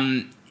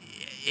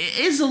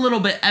is a little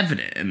bit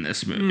evident in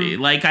this movie.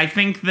 Like, I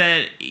think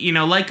that, you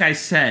know, like I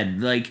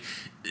said, like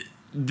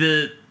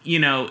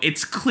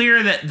it's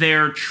clear that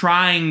they're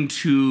trying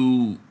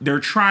to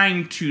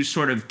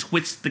sort of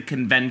twist the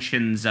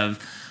conventions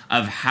of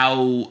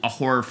how a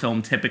horror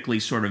film typically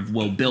sort of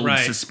will build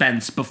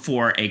suspense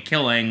before a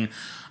killing.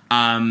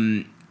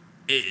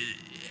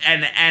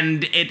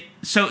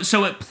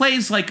 So it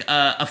plays like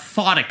a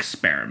thought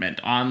experiment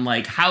on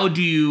like how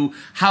do you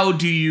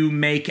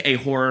make a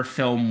horror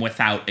film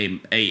without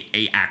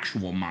a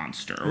actual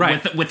monster,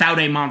 without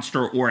a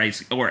monster or a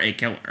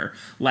killer,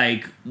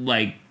 like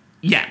a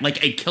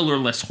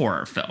killerless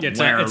horror film.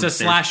 It's a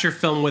slasher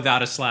film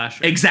without a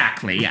slasher.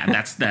 Exactly. Yeah,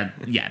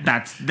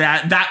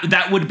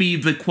 that would be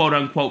the quote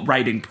unquote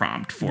writing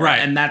prompt for it,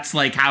 and that's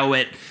like how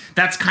it.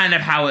 That's kind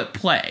of how it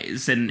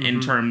plays in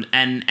terms,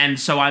 and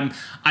so I'm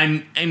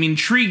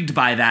intrigued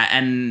by that,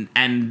 and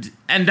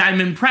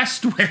I'm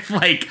impressed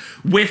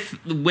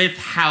with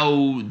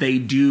how they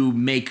do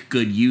make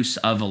good use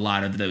of a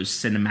lot of those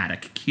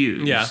cinematic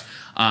cues.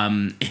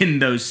 In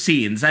those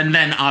scenes, and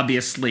then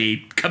obviously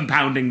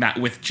compounding that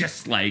with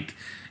just like,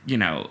 you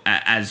know,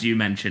 as you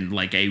mentioned,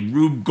 like a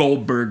Rube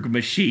Goldberg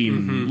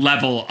machine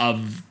level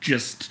of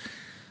just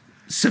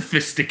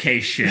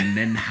sophistication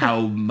and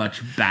how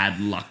much bad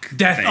luck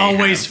death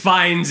always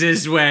finds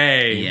his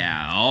way.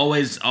 Yeah,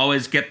 always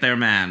get their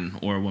man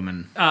or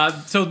woman.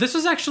 So this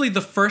was actually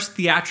the first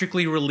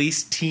theatrically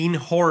released teen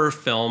horror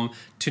film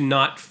to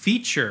not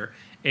feature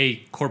a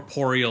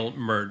corporeal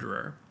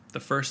murderer. The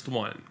first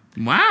one.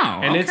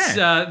 Wow. And it's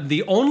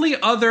the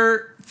only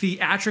other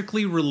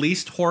theatrically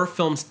released horror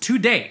films to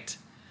date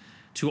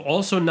to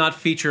also not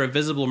feature a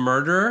visible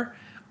murderer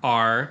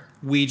are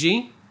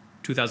Ouija,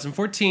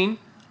 2014,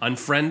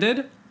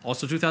 Unfriended,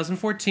 also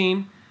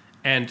 2014,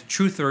 and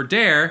Truth or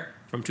Dare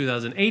from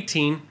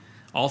 2018,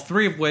 all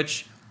three of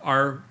which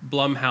are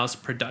Blumhouse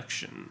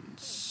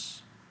productions.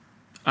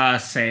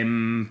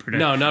 Same production?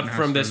 No, not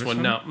from this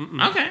one. No.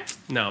 Okay.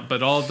 No,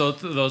 but all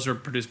of those are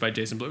produced by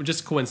Jason Blum.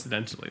 Just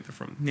coincidentally, they're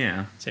from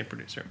same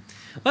producer.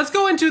 Let's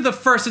go into the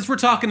first, since we're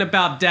talking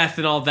about death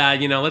and all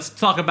that, you know, let's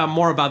talk about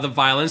more about the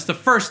violence. The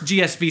first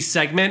GSV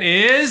segment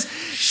is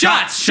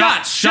shots,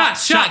 shots,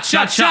 shots, shots,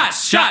 shots,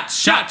 shots, shots,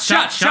 shots,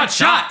 shots, shots,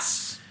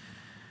 shots.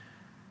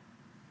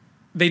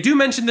 They do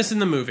mention this in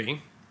the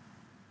movie,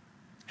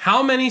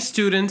 How many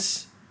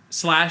students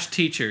 /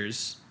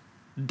 teachers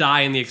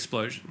die in the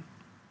explosion?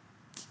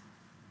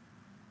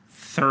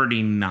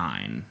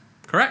 39.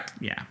 Correct.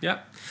 Yeah.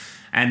 Yep.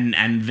 And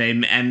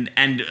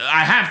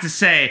I have to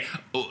say,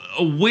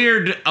 a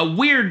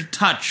weird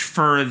touch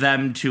for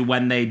them to,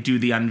 when they do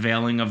the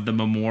unveiling of the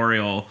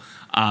memorial,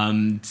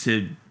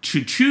 to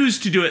choose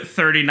to do it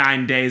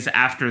 39 days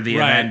after the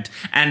event,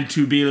 and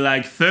to be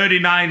like,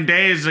 39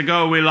 days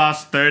ago we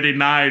lost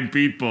 39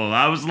 people.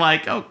 I was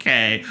like,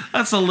 okay,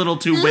 that's a little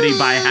too witty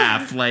by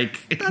half.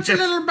 Like, That's a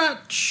little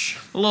much.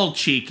 a little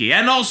cheeky.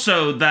 And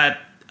also that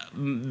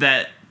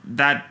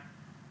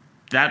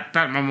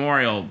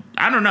memorial,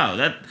 I don't know,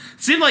 that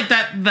seemed like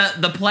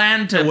the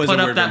plan to was put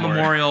a up weird that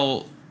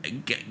memorial.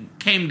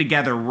 came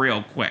together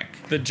real quick.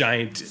 The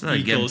giant It's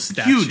like eagle a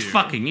statue. huge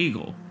fucking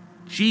eagle.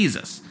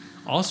 Jesus.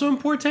 Also in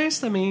poor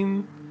taste. I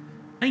mean,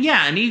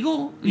 Yeah, an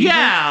eagle? eagle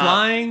Yeah.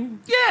 flying.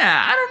 Yeah,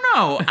 I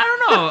don't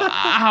know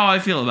how I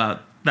feel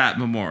about that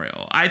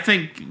memorial. I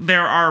think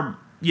there are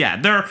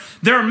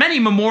many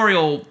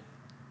memorial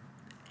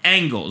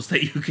angles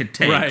that you could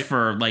take Right.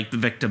 for like the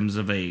victims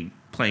of a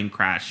plane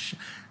crash.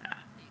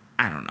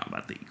 I don't know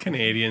about the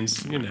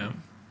Canadians, you know.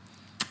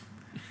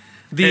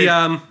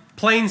 The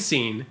plane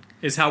scene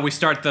is how we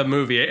start the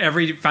movie.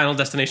 Every Final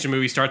Destination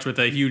movie starts with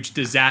a huge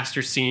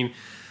disaster scene,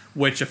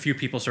 which a few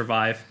people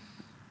survive.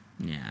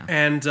 Yeah.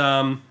 And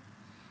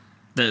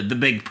The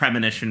big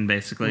premonition,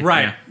 basically.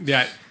 right,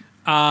 Yeah.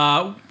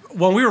 yeah.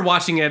 When we were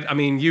watching it, I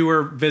mean, you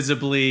were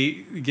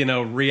visibly,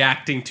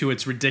 reacting to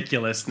its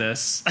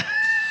ridiculousness.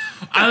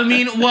 I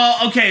mean,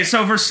 well, okay,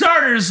 so for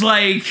starters,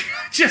 like,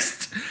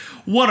 just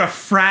what a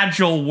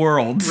fragile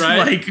world. Right.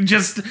 Like,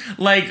 just,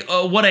 like,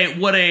 what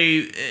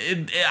a,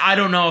 I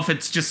don't know if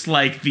it's just,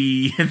 like,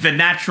 the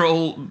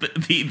natural,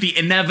 the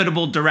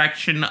inevitable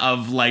direction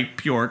of, like,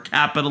 pure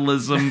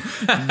capitalism,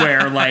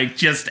 where, like,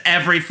 just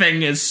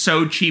everything is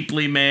so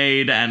cheaply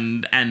made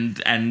and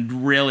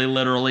really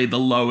literally the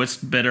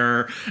lowest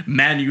bidder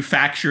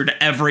manufactured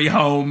every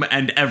home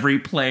and every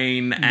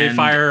plane. And They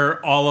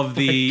fire all of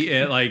the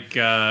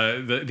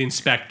the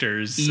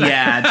inspectors.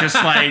 yeah,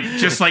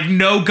 just like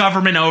no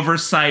government oversight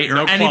or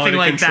No anything quality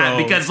like that,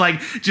 control.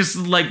 because just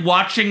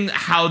watching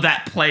how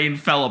that plane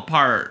fell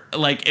apart,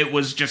 like, it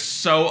was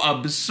just so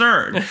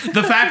absurd.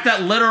 The fact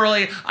that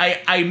literally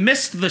I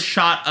missed the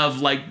shot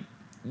of like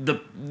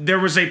there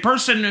was a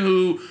person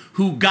who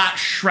got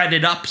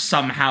shredded up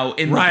somehow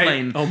in Right. the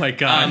plane. Oh my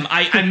God.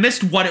 I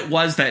missed what it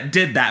was that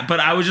did that, but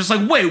I was just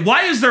like, wait,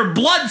 why is there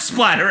blood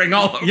splattering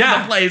all over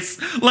Yeah. the place?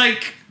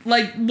 Like,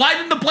 why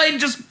didn't the plane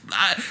just,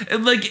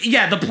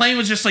 the plane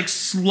was just, like,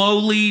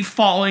 slowly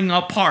falling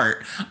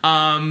apart.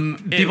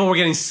 People were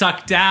getting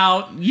sucked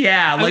out.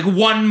 Yeah, like,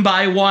 one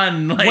by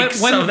one, like,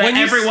 so that when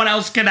you everyone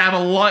else can have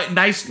a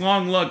nice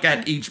long look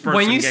at each person.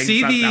 When you getting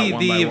see sucked out the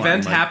one by one,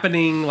 event like-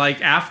 happening,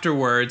 like,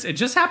 afterwards, it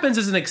just happens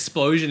as an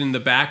explosion in the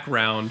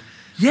background.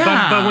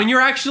 Yeah. But when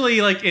you're actually,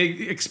 like,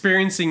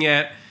 experiencing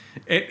it,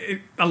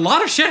 a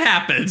lot of shit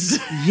happens.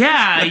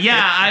 Yeah.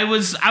 I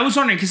was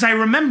wondering, because I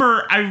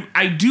remember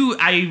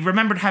I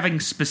remembered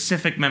having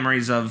specific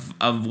memories of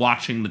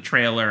watching the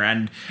trailer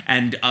and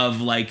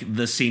of like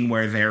the scene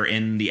where they're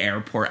in the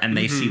airport and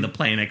they see the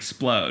plane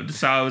explode.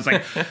 So I was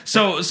like,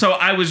 so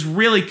I was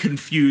really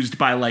confused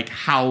by like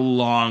how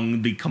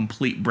long the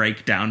complete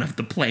breakdown of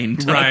the plane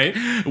took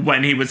Right.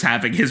 when he was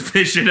having his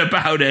vision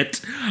about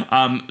it.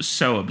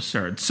 So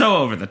absurd, so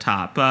over the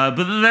top. But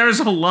there's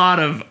a lot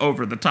of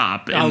over the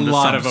top. A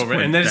lot of over,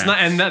 subsequent and there's not,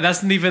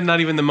 deaths. and that's not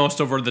even the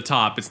most over the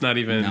top. It's not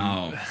even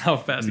No. how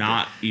fast.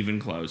 Not even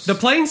close. The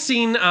plane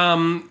scene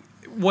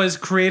was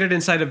created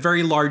inside a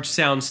very large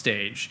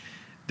soundstage.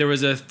 There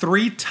was a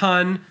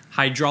 3-ton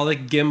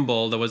hydraulic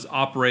gimbal that was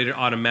operated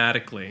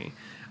automatically.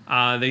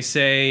 They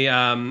say,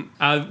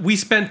 we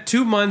spent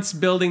 2 months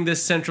building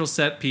this central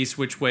set piece,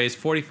 which weighs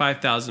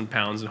 45,000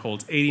 pounds and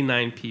holds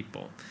 89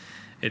 people.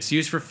 It's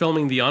used for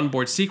filming the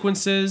onboard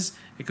sequences.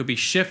 It could be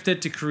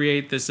shifted to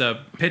create this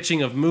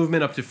pitching of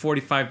movement up to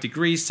 45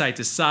 degrees side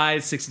to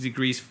side, 60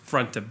 degrees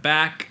front to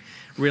back,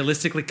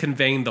 realistically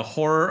conveying the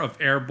horror of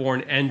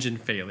airborne engine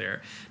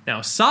failure.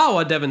 Now,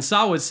 Devin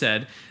Sawa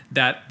said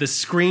that the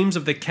screams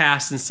of the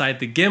cast inside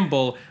the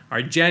gimbal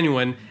are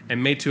genuine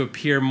and made to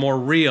appear more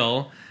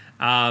real.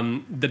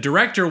 The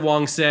director,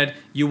 Wong, said,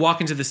 you walk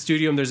into the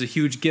studio and there's a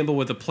huge gimbal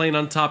with a plane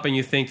on top and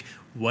you think,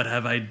 what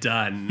have I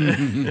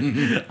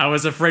done? I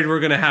was afraid we were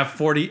going to have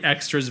 40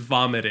 extras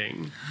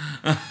vomiting.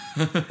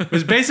 It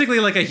was basically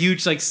like a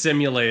huge like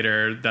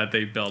simulator that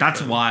they built.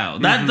 That's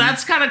wild.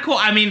 That's kind of cool.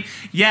 I mean,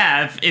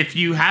 yeah, if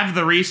you have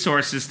the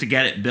resources to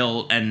get it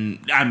built and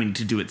I mean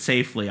to do it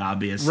safely,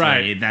 obviously,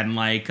 Right.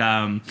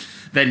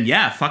 then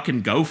yeah,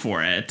 fucking go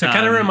for it. It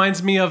kind of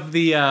reminds me of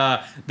the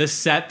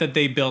set that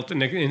they built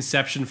in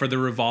Inception for the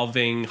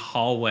revolving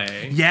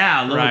hallway.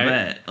 Yeah, a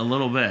Right.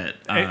 little bit.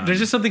 There's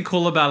just something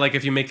cool about like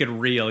if you make it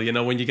real,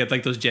 when you get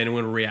like those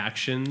genuine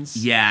reactions.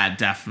 Yeah,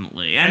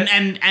 definitely.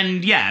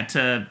 And yeah,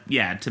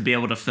 to be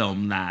able to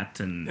film that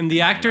and the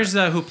actors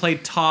who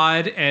played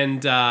Todd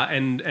and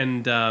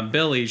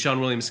Billy, Sean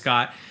William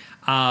Scott,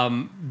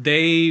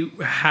 they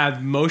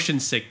have motion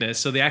sickness,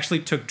 so they actually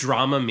took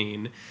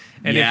Dramamine.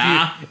 And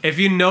Yeah. if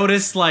you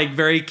notice, like,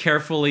 very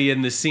carefully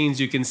in the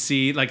scenes, you can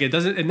see, like,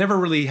 it never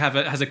really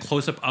has a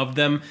close up of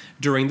them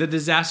during the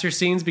disaster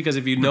scenes, because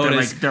if you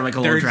notice, they're like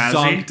a little drowsy?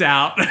 zonked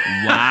out.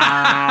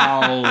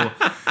 Wow,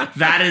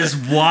 that is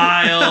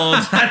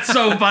wild. That's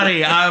so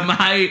funny.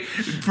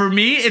 For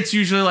me, it's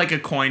usually like a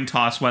coin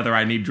toss whether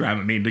I need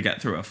Dramamine to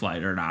get through a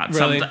flight or not.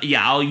 Really?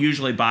 Yeah, I'll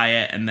usually buy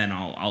it, and then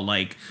I'll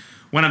like,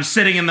 when I'm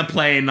sitting in the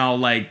plane, I'll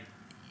like,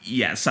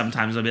 yeah,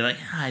 sometimes I'll be like,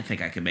 I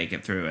think I can make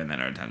it through, and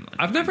then other times, like,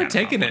 I've never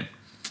taken it.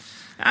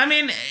 I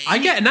mean, I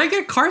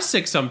get car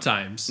sick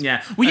sometimes.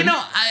 yeah. Well, you know,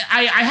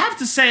 I have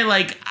to say,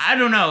 like, I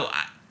don't know.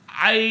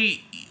 I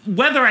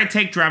whether I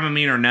take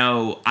Dramamine or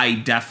no, I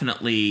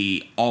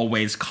definitely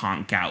always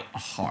conk out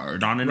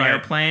hard on an Right.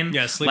 airplane.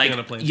 Yeah, sleeping like, on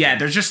a plane. Yeah,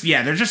 there's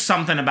just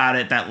something about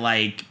it that,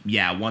 like,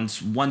 yeah,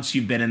 once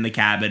you've been in the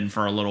cabin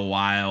for a little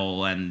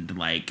while, and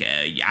like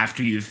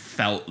after you've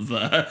felt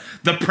the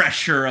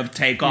pressure of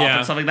takeoff Yeah.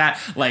 and stuff like that,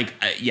 like,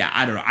 yeah,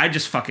 I don't know.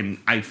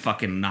 I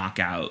fucking knock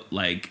out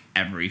like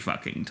every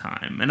fucking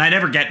time, and I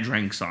never get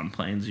drinks on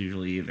planes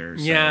usually either.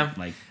 So, Yeah.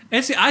 like.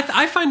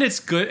 I find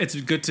it's good. It's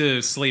good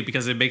to sleep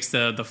because it makes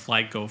the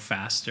flight go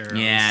faster.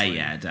 Yeah, honestly.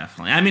 yeah,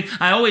 definitely. I mean,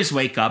 I always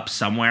wake up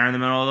somewhere in the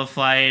middle of the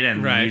flight,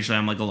 and Right. usually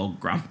I'm like a little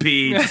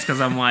grumpy just because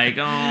I'm like,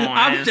 oh,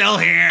 I'm still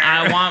here.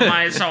 I want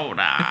my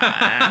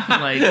soda,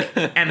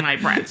 like, and my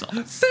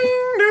pretzels.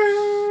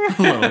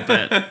 a little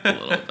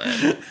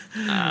bit.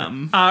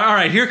 All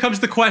right, here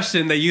comes the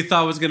question that you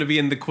thought was going to be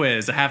in the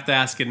quiz. I have to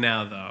ask it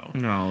now, though.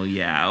 Oh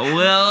yeah.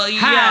 Well, yeah.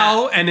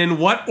 How and in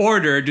what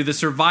order do the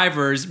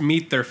survivors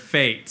meet their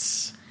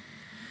fates?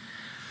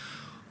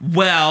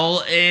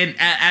 Well,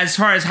 as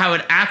far as how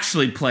it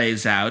actually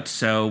plays out,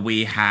 so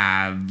we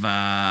have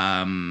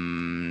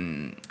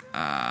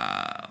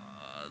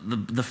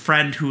the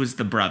friend who is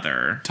the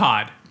brother.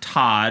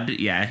 Todd,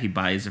 yeah, he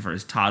buys it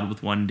first. Todd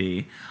with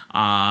 1D.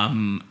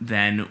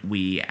 Then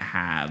we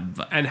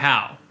have... And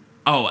how?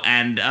 Oh,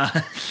 and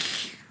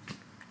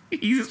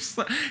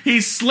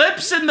he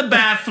slips in the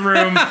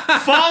bathroom,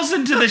 falls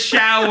into the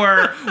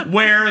shower,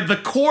 where the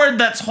cord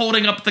that's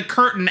holding up the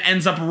curtain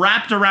ends up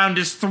wrapped around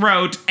his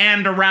throat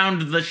and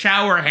around the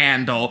shower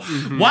handle.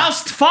 Mm-hmm.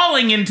 Whilst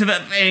falling into the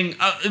thing,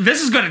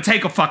 this is going to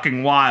take a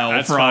fucking while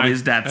That's for all fine.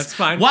 these deaths. That's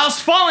fine.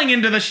 Whilst falling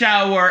into the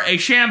shower, a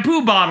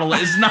shampoo bottle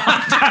is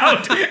knocked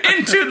out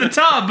into the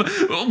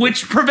tub,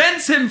 which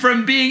prevents him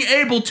from being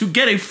able to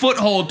get a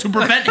foothold to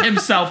prevent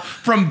himself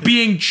from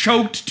being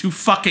choked to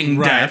fucking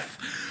Right. death.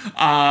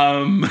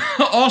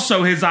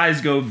 Also, his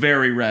eyes go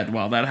very red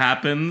while that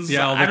happens.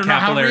 Yeah, all the I don't know how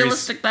capillaries.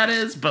 realistic that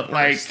is, but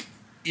like,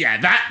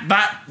 yeah,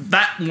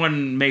 that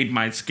one made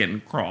my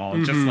skin crawl.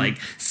 Mm-hmm. Just like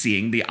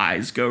seeing the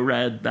eyes go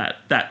red,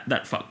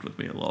 that fucked with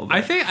me a little bit.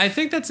 I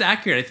think that's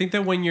accurate. I think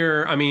that when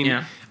you're,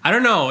 Yeah. I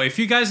don't know if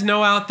you guys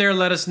know out there,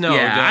 let us know.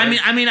 Yeah,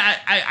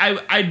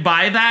 I'd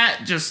buy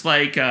that. Just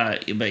like,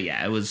 but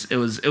yeah, it was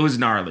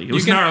gnarly. It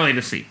was gnarly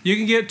to see.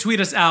 You can tweet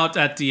us out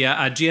at the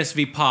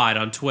GSV Pod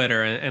on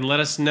Twitter and let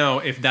us know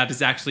if that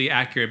is actually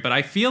accurate. But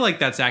I feel like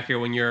that's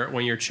accurate when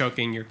you're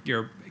choking,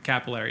 your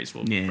capillaries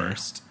will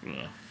burst.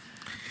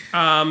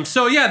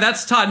 So yeah,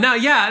 that's Todd. Now,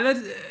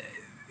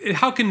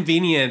 how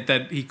convenient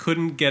that he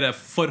couldn't get a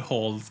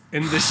foothold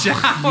in the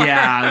shower.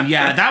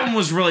 Yeah, that one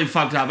was really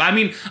fucked up. I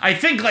mean, I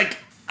think like,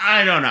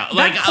 I don't know,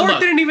 like, that cord look,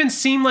 didn't even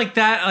seem like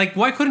that. Like,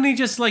 why couldn't he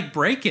just like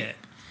break it?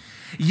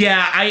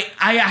 yeah,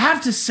 I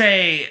have to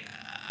say,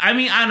 I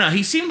mean, I don't know.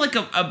 He seemed like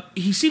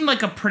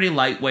a pretty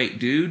lightweight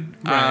dude.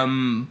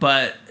 Right.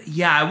 But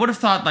yeah, I would have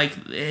thought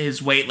like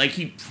his weight, like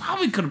he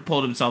probably could have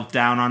pulled himself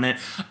down on it.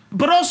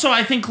 But also,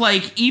 I think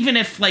like even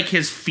if like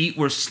his feet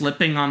were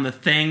slipping on the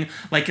thing,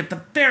 like at the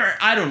there,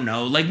 I don't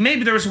know, like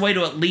maybe there was a way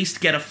to at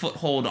least get a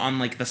foothold on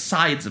like the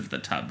sides of the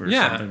tub or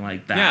something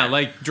like that. Yeah,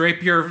 like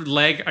drape your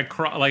leg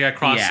across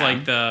Yeah.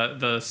 like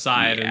the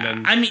side, Yeah.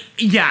 and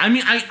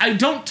then I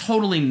don't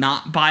totally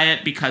not buy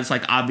it because,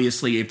 like,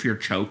 obviously if you're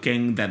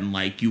choking, then,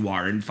 like, you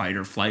are in fight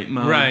or flight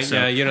mode. Right, So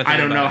yeah, you don't I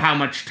think don't about know it. how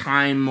much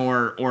time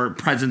or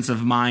presence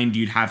of mind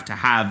you'd have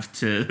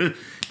to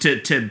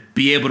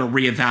be able to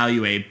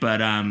reevaluate.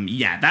 But,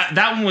 yeah,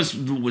 that one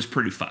was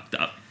pretty fucked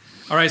up.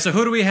 all right. So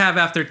who do we have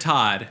after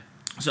Todd?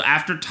 So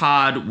after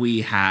Todd,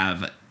 we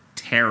have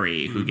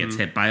Terry, who gets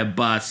hit by a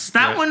bus.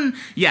 That Yeah. one,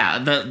 yeah,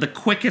 the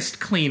quickest,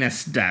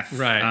 cleanest death.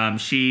 Right.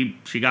 She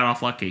got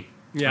off lucky.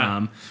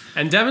 Yeah,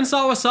 and Devin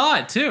saw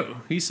it too.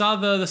 He saw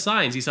the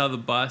signs. He saw the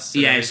bus.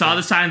 and Yeah, I saw the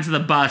everything. signs of the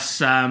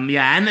bus.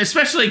 Yeah, and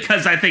especially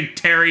because I think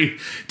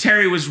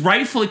Terry was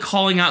rightfully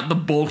calling out the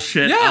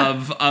bullshit Yeah.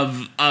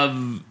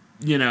 of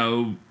you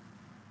know,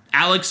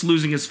 Alex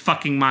losing his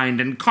fucking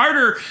mind and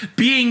Carter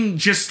being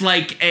just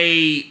like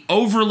a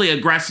overly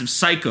aggressive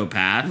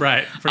psychopath.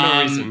 Right, for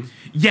no reason.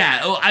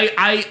 Yeah,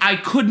 I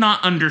could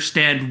not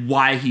understand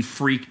why he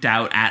freaked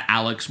out at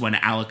Alex when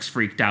Alex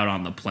freaked out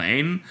on the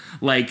plane.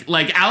 Like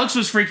Alex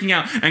was freaking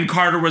out and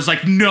Carter was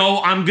like,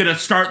 "No, I'm gonna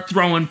start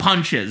throwing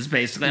punches,"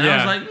 basically. And I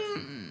was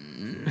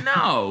like,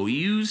 No,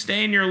 you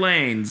stay in your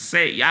lane.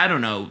 Say, I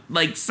don't know,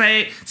 like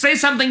say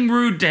something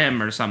rude to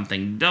him or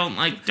something. Don't.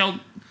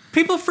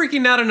 People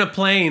freaking out on a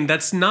plane,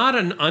 that's not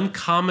an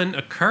uncommon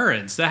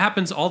occurrence. That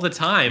happens all the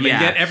time. Yeah.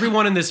 And yet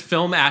everyone in this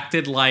film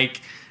acted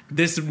like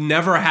this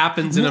never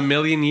happens in a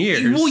million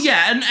years. Well,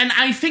 yeah, and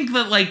I think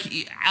that, like,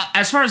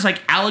 as far as,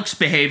 like, Alex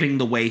behaving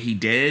the way he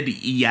did,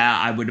 yeah,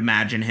 I would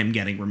imagine him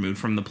getting removed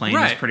from the plane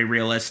is pretty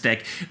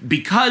realistic.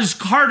 Because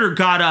Carter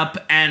got up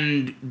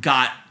and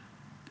got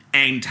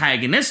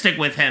antagonistic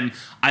with him,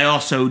 I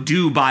also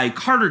do buy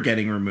Carter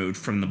getting removed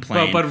from the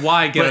plane. But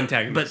why get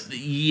antagonistic?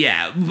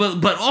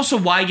 But also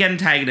why get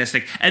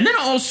antagonistic? And then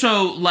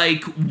also,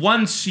 like,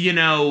 once, you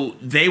know,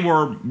 they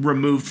were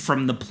removed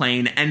from the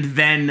plane and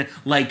then,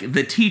 like,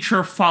 the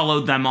teacher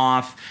followed them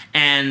off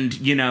and,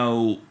 you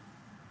know,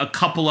 a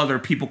couple other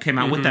people came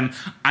out with them.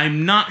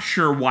 I'm not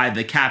sure why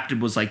the captain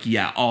was like,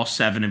 yeah, all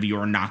 7 of you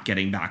are not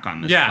getting back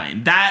on this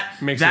plane. That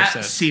makes no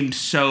sense. Seemed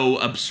so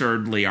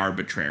absurdly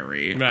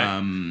arbitrary.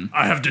 Right.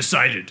 I have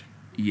decided.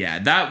 Yeah,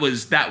 that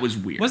was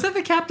weird. Was that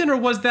the captain or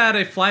was that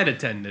a flight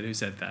attendant who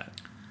said that?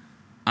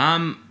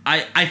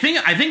 I think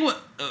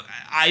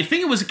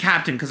it was a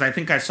captain because I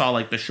think I saw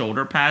like the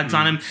shoulder pads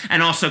on him,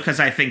 and also because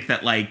I think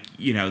that, like,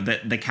 you know,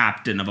 the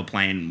captain of a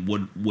plane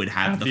would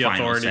have the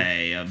final authority.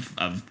 say of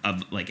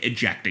like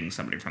ejecting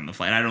somebody from the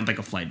flight. I don't think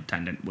a flight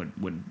attendant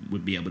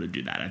would be able to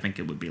do that. I think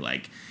it would be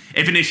like,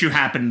 if an issue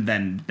happened,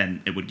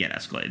 then it would get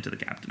escalated to the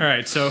captain. All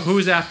right, so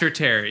who's after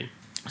Terry?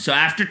 So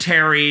after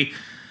Terry,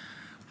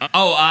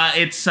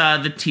 it's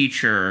the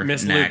teacher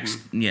Miss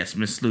next. Luton. Yes,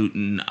 Miss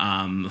Luton.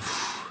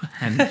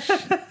 And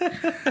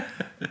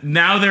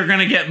now they're going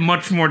to get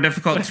much more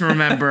difficult to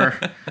remember.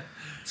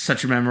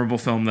 Such a memorable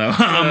film, though.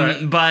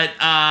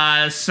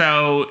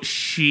 So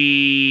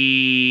she...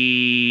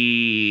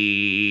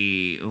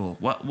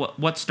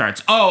 What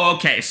starts? Oh,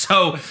 okay.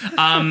 So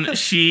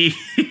she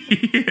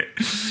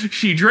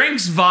she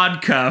drinks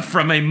vodka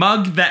from a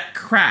mug that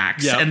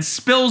cracks and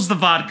spills the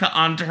vodka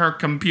onto her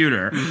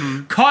computer,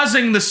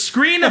 causing the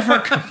screen of her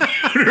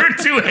computer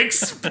to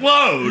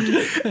explode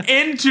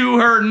into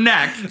her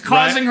neck,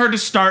 causing her to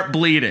start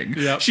bleeding.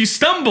 Yep. She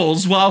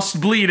stumbles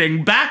whilst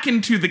bleeding back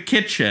into the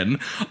kitchen.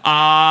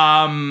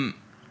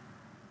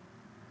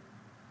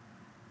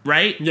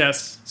 Right?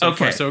 Yes. So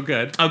far, so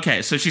good.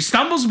 Okay, so she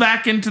stumbles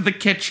back into the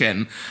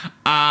kitchen,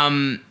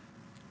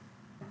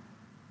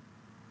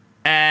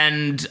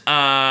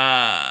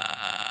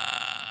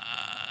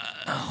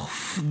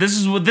 this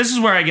is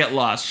where I get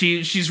lost.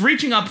 She's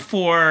reaching up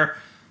for.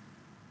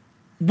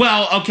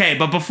 Well, okay,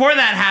 but before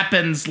that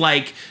happens,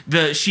 like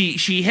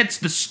she hits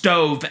the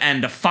stove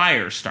and a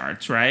fire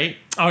starts, right?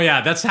 Oh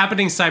yeah, that's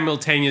happening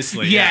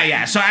simultaneously.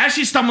 Yeah. So as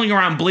she's stumbling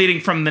around,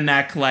 bleeding from the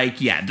neck, like,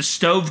 yeah, the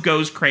stove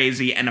goes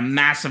crazy and a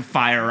massive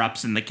fire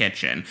erupts in the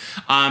kitchen.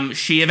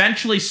 She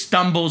eventually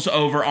stumbles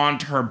over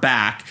onto her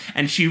back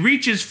and she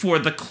reaches for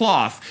the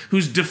cloth,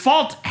 whose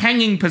default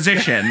hanging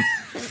position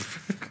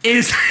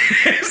is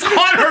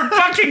on her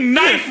fucking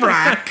knife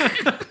rack.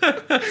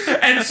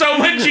 And so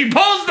when she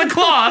pulls the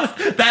cloth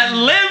that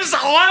lives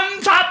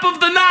on top of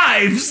the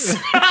knives,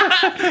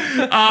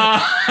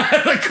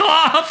 the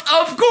cloth,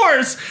 of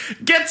course,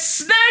 gets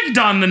snagged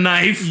on the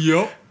knife.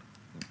 Yep.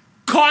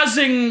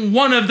 Causing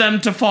one of them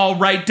to fall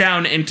right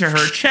down into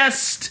her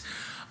chest.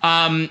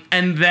 And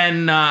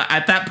then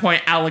at that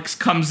point, Alex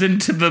comes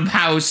into the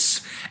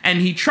house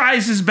and he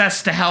tries his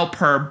best to help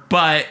her,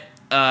 but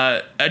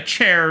a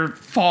chair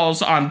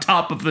falls on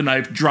top of the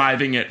knife,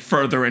 driving it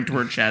further into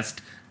her chest,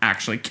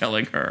 actually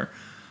killing her.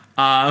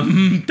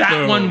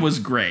 That one was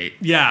great.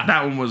 Yeah,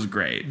 that one was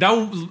great.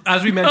 That,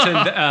 as we mentioned,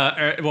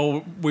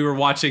 well, we were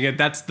watching it.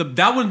 That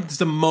one's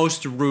the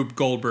most Rube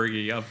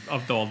Goldberg-y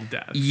of all the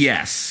deaths.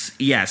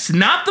 Yes,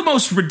 not the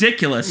most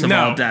ridiculous of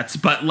all deaths,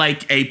 but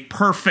like a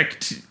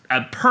perfectly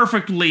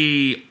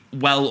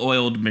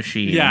well-oiled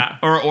machine. Yeah,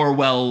 or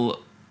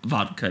well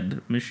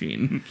vodka'd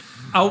machine.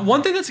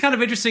 One thing that's kind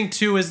of interesting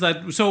too is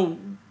that, so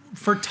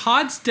for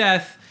Todd's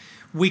death,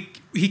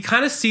 he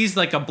kind of sees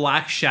like a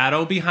black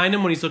shadow behind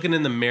him when he's looking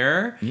in the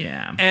mirror.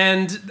 Yeah.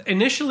 And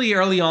initially,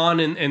 early on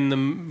in the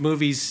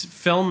movie's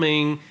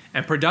filming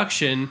and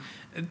production,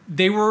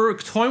 they were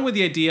toying with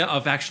the idea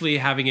of actually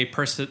having a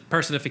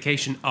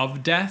personification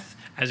of death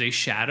as a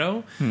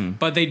shadow,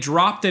 but they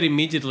dropped it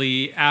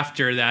immediately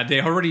after that.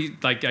 They already,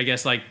 like, I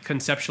guess, like,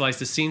 conceptualized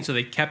the scene, so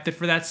they kept it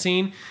for that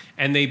scene,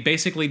 and they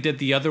basically did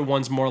the other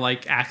ones more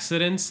like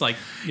accidents, like,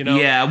 you know.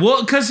 Yeah,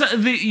 well, because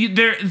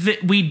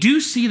we do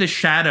see the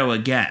shadow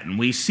again.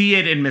 We see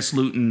it in Miss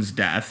Luton's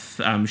death.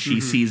 She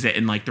sees it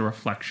in, like, the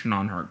reflection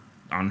on her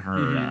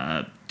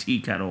tea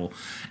kettle,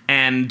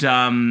 and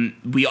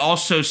we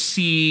also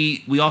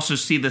see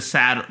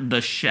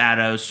the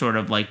shadow sort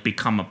of like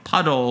become a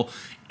puddle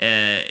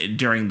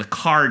during the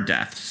car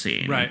death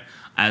scene, right,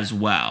 as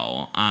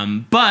well.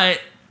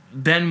 But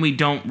then we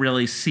don't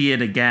really see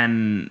it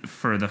again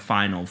for the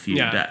final few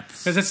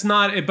deaths, because it's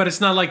not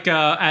like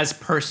as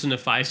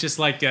personified. It's just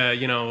like a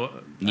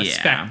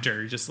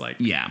specter, just like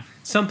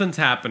something's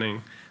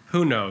happening.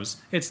 Who knows?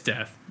 It's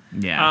death.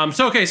 Yeah.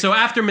 So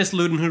after Miss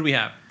Luton, who do we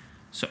have?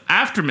 So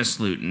after Miss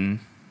Luton,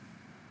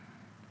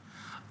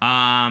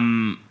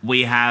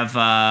 we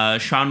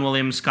have Sean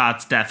William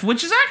Scott's death,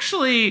 which is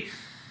actually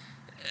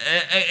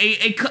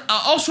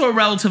also a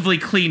relatively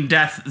clean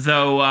death,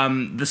 though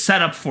the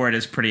setup for it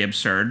is pretty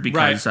absurd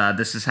because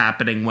this is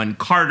happening when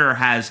Carter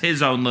has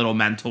his own little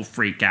mental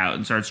freak out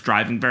and starts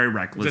driving very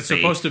recklessly. It's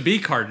supposed to be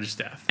Carter's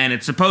death. And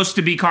it's supposed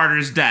to be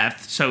Carter's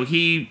death, so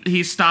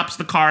he stops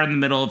the car in the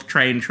middle of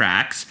train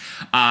tracks.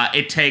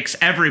 It takes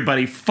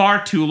everybody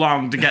far too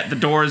long to get the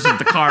doors of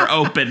the car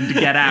open to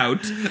get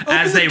out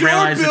as they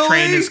realize the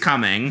train is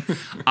coming.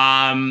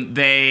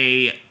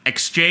 They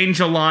exchange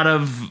a lot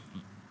of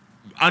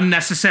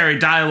unnecessary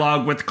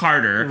dialogue with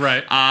Carter.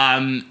 Right.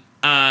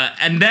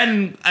 And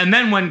then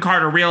when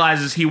Carter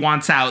realizes he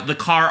wants out, the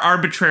car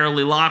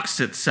arbitrarily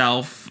locks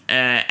itself,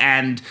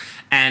 and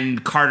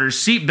Carter's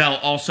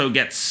seatbelt also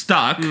gets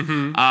stuck.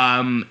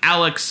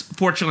 Alex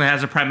fortunately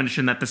has a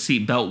premonition that the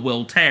seatbelt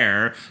will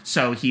tear,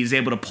 so he's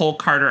able to pull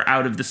Carter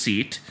out of the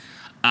seat.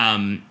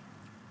 But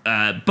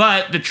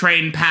the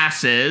train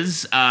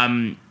passes,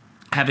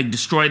 having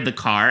destroyed the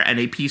car, and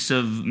a piece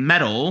of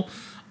metal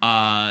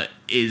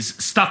is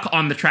stuck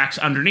on the tracks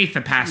underneath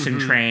the passing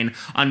train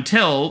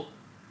until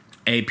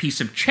a piece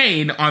of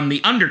chain on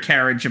the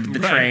undercarriage of the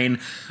train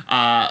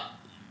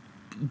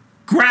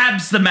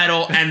grabs the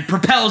metal and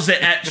propels it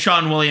at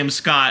Sean William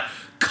Scott,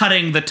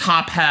 cutting the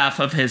top half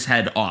of his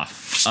head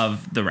off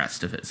of the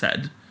rest of his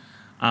head.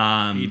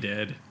 He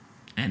did.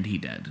 And he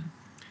did.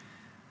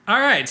 All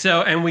right,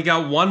 so, and we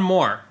got one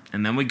more.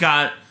 And then we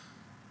got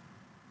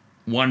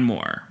one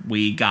more.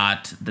 We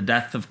got the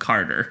death of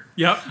Carter.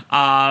 Yep.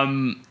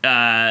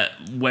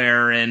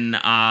 Wherein,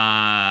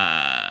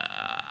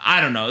 I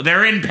don't know,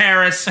 they're in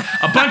Paris,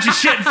 a bunch of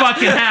shit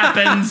fucking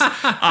happens,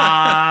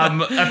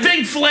 a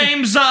thing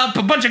flames up,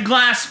 a bunch of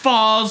glass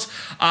falls,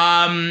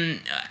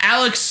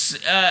 Alex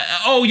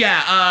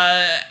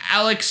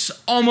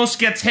almost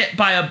gets hit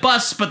by a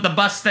bus, but the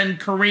bus then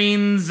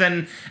careens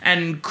and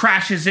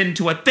crashes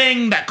into a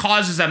thing that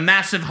causes a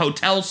massive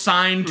hotel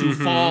sign to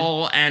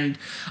fall, and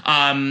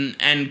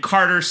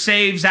Carter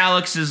saves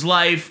Alex's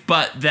life,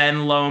 but then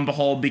lo and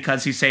behold,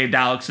 because he saved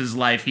Alex's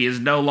life, he is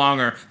no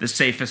longer the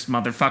safest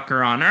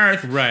motherfucker on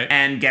earth, right,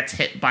 and gets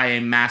hit by a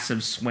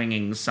massive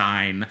swinging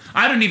sign.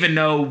 I don't even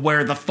know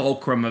where the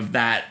fulcrum of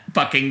that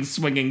fucking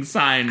swinging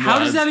sign was. How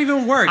does that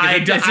even work?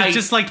 Is it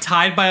just like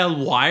tied by a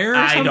wire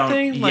or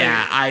something?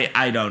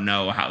 I don't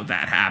know how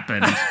that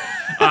happened.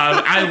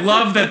 I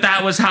love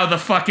that was how the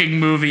fucking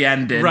movie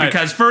ended, right,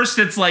 because first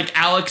it's like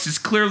Alex is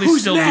clearly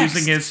still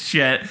losing his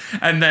shit,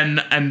 and then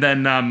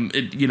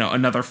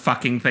another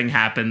fucking thing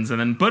happens, and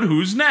then but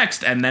who's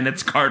next? And then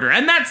it's Carter,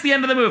 and that's the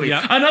end of the movie.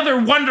 Yep. Another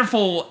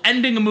wonderful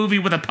ending a movie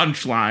with a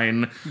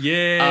punchline.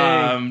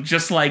 Yay!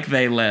 Just like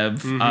They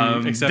Live.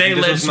 They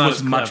Lives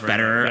was much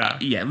better.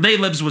 Yeah, They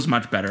Lives was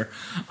much better.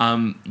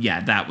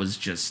 That was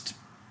just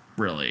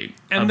really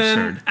and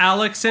absurd. Then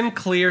Alex and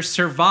Clear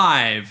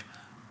survive.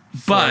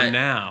 But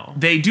now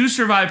they do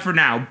survive for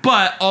now,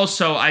 but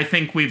also I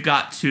think we've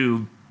got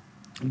to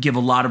give a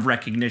lot of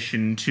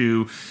recognition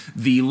to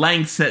the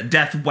lengths that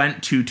Death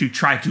went to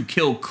try to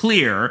kill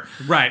Clear,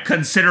 right?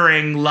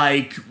 Considering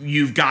like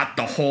you've got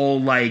the whole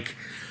like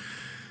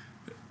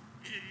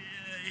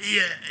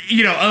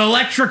an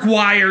electric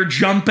wire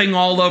jumping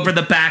all over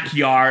the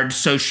backyard,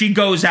 so she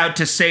goes out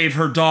to save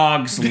her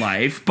dog's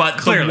life,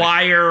 but the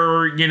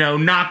wire,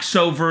 knocks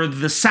over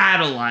the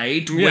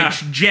satellite,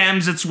 which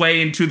jams its way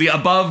into the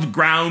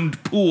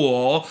above-ground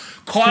pool,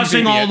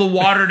 causing all the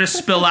water to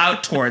spill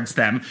out towards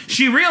them.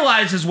 She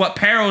realizes what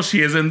peril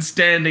she is in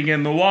standing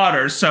in the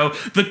water, so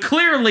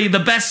clearly the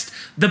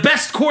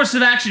best course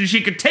of action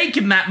she could take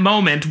in that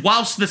moment,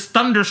 whilst this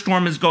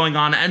thunderstorm is going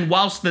on and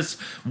whilst this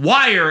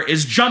wire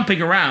is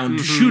jumping around,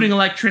 shooting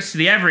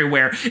electricity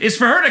everywhere, is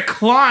for her to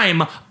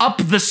climb up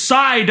the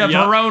side of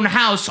her own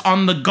house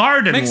on the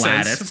garden lattice.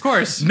 Sense, of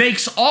course.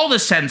 Makes all the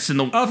sense in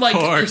the of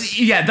course.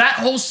 Yeah, that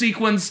whole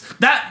sequence,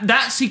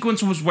 that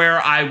sequence was where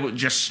I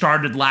just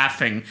started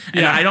laughing,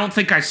 and I don't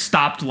think I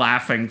stopped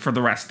laughing for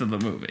the rest of the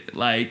movie,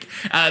 because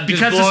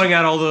just blowing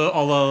out all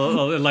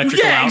the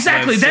electrical outlets.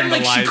 Exactly. Then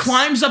she lights.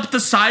 climbs up the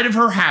side of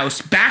her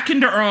house back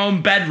into her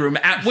own bedroom,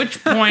 at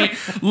which point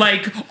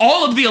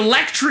all of the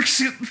electric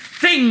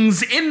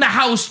things in the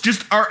house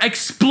just are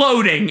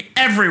exploding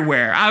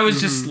everywhere. I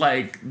was just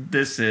like,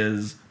 this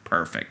is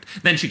perfect.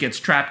 Then she gets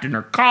trapped in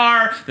her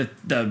car.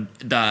 The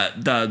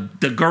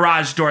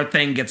garage door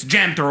thing gets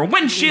jammed through her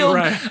windshield.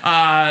 Right.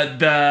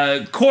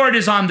 The cord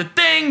is on the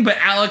thing, but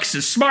Alex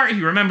is smart.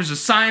 He remembers his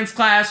science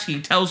class.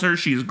 He tells her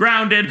she's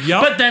grounded.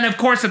 Yep. But then, of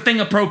course, a thing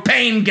of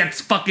propane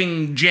gets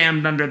fucking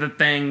jammed under the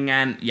thing,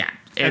 and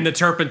and the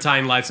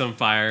turpentine lights on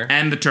fire.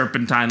 And the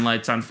turpentine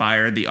lights on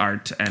fire, the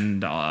art,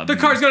 and the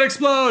car's gonna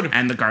explode!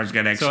 And the car's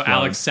gonna explode. So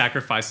Alex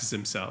sacrifices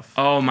himself.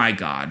 Oh my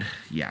god,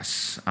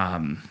 yes.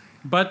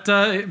 But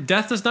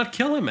death does not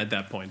kill him at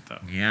that point,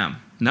 though. Yeah.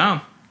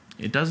 No,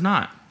 it does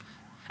not.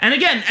 And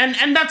again,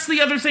 and that's the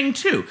other thing,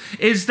 too,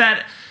 is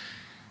that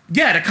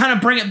Yeah, to kind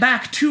of bring it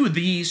back to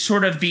the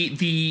sort of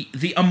the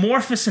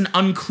amorphous and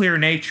unclear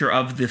nature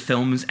of the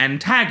film's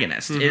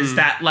antagonist is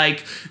that,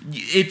 like,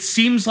 it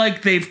seems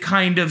like they've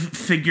kind of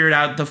figured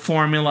out the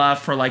formula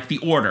for, like, the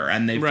Order,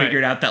 and they've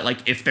figured out that,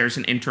 like, if there's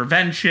an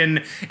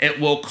intervention, it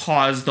will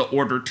cause the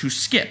Order to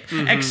skip.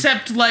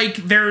 Except, like,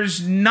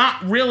 there's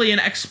not really an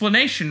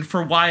explanation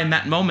for why in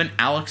that moment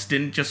Alex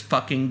didn't just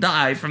fucking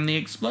die from the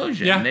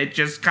explosion. Yeah. It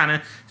just kind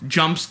of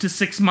jumps to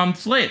 6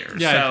 months later.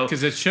 Yeah,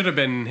 because it should have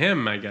been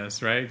him, I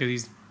guess, right? Because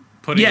he's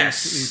putting,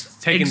 he's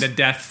taking the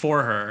death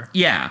for her.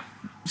 Yeah.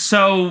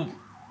 So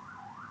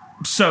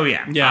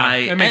yeah. Yeah,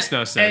 it makes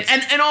no sense.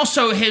 And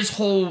also his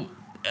whole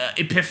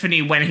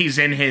epiphany when he's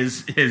in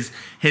his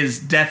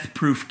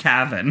death-proof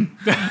cabin,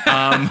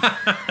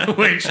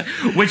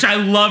 which I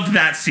loved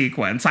that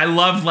sequence. I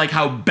loved, like,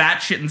 how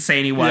batshit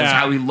insane he was,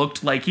 how he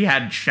looked like he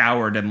had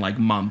showered in, like,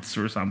 months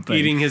or something.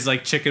 Eating his,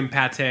 like, chicken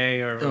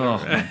pate or whatever. Oh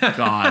my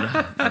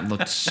god, that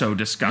looked so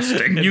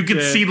disgusting. You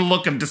could see the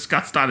look of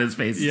disgust on his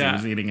face as he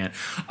was eating it.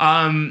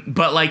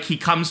 But, like, he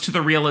comes to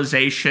the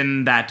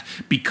realization that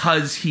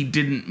because he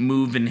didn't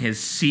move in his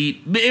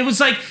seat, it was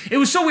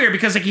so weird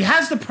because, like, he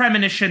has the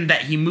premonition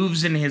that he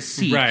moves in his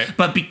seat,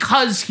 but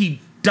because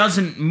he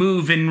doesn't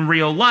move in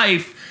real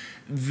life,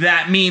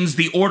 that means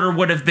the Order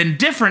would have been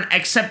different,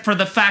 except for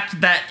the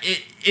fact that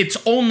it's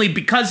only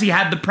because he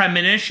had the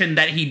premonition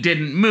that he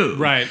didn't move.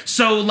 Right.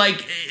 So,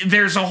 like,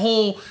 there's a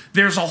whole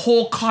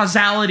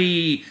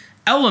causality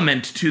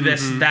element to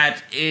this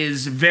that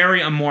is very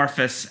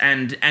amorphous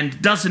and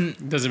doesn't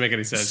make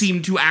any sense.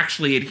 Seem to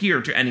actually adhere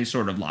to any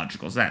sort of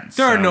logical sense.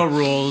 There are no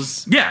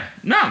rules. Yeah,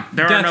 no,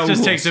 there Death are no rules.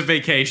 just takes a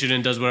vacation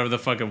and does whatever the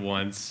fuck it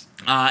wants.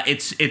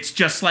 It's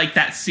just like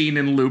that scene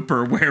in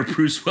Looper where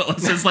Bruce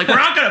Willis is like, we're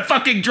not gonna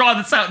fucking draw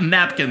this out in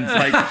napkins.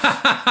 Like,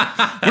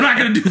 we're not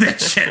gonna do that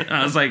shit. And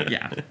I was like,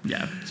 yeah.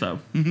 So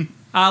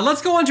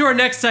let's go on to our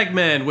next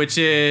segment, which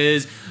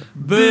is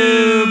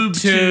Boob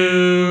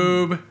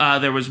Tube.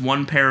 There was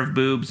one pair of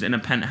boobs in a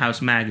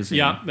Penthouse magazine.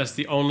 Yeah, that's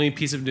the only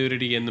piece of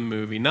nudity in the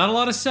movie. Not a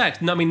lot of sex.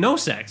 I mean, no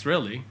sex,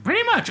 really.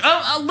 Pretty much.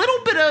 A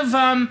little bit of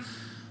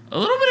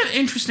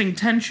interesting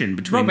tension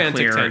between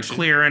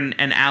Clear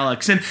and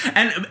Alex,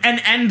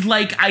 and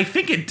like, I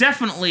think it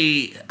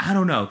definitely, I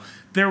don't know,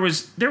 there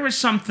was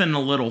something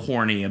a little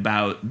horny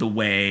about the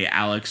way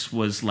Alex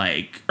was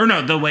like, or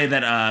no, the way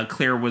that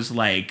Clear was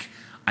like,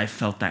 I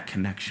felt that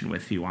connection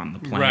with you on the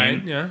plane.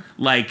 Right, yeah.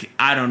 Like,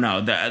 I don't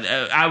know,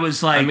 I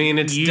was like, I mean,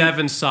 it's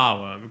Devon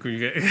Sawa.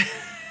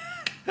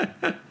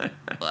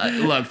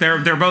 Look,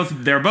 they're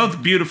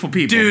both beautiful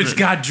people. Dude's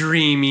got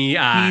dreamy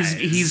eyes.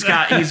 He's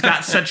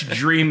got such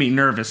dreamy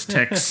nervous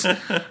tics.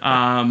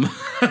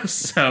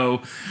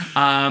 So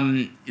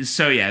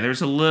yeah,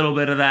 there's a little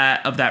bit of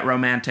that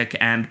romantic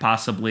and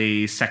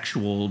possibly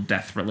sexual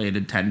death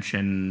related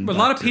tension. But a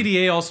lot of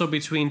PDA also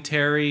between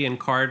Terry and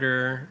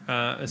Carter,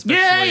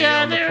 especially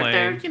on the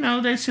plane.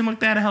 They're, they seem like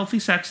they had a healthy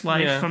sex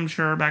life. I'm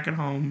sure back at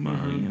home.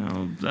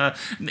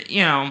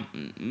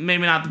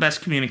 Maybe not the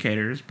best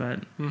communicators, but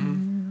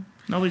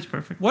nobody's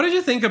perfect. What did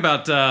you think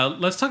about?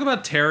 Let's talk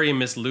about Terry and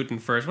Miss Luton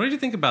first. What did you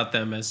think about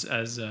them as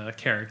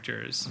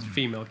characters,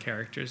 female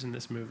characters in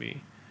this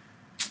movie?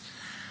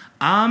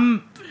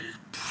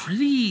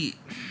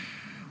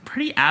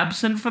 Pretty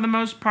absent for the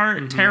most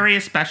part. Terry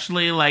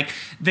especially, like,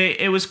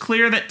 it was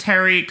clear that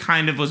Terry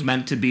kind of was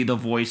meant to be the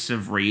voice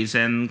of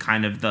reason,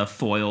 kind of the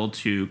foil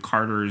to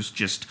Carter's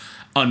just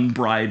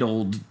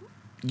unbridled,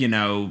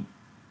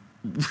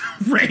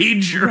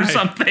 rage or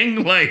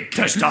something, like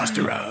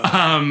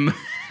testosterone.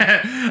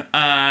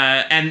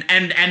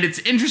 And it's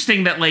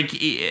interesting that, like,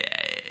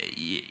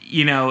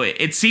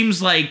 it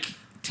seems like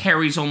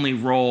Terry's only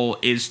role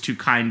is to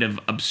kind of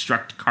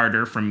obstruct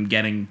Carter from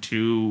getting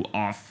too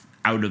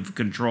out of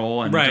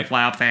control and to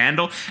fly off the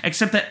handle.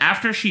 Except that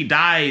after she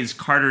dies,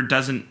 Carter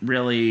doesn't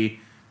really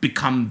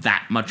become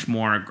that much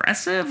more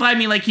aggressive. I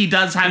mean, like, he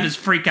does have his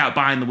freak out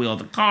behind the wheel of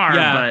the car,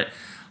 but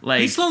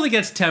like, he slowly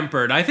gets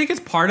tempered. I think it's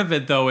part of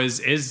it though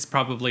is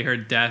probably her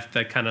death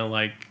that kind of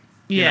like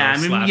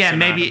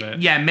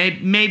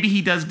maybe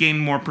he does gain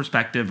more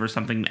perspective or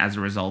something as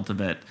a result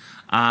of it.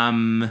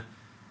 And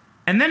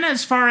then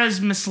as far as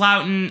Miss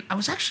Loughton, I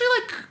was actually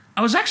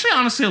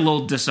honestly a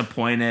little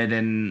disappointed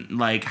in,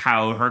 like,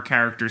 how her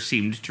character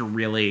seemed to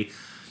really,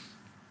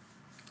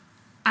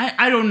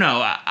 I don't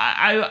know.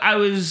 I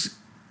was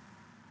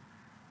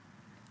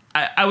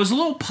a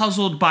little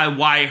puzzled by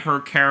why her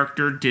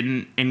character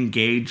didn't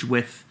engage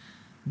with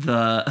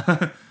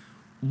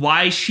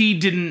why she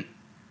didn't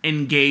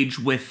engage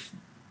with,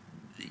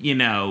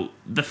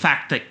 the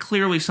fact that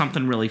clearly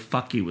something really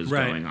fucky was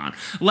going on.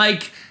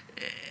 Like,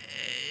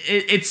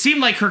 it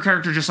seemed like her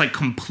character just, like,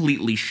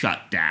 completely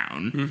shut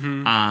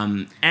down.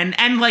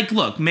 And like,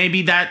 look,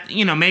 maybe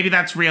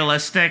that's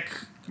realistic.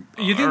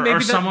 You think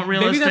maybe somewhat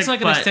realistic? Maybe that's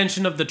like an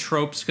extension of the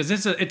tropes, because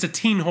it's a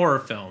teen horror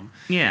film.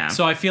 Yeah.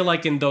 So I feel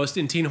like in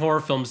teen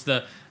horror films,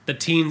 the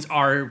teens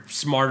are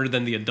smarter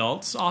than the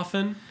adults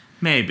often.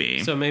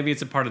 Maybe. So maybe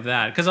it's a part of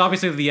that, because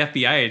obviously the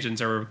FBI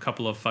agents are a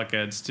couple of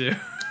fuckheads too.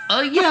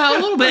 Yeah, a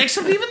little bit.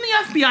 Except even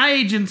the FBI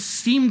agents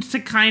seemed to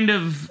kind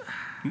of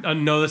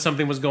Know that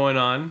something was going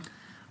on.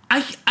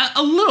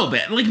 A little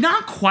bit, like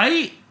not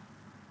quite.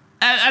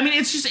 I mean,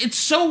 it's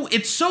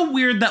so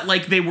weird that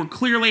like they were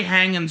clearly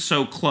hanging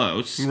so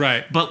close,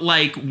 right? But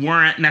like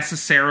weren't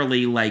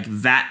necessarily like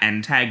that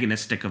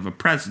antagonistic of a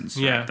presence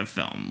throughout the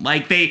film.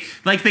 Like they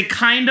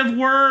kind of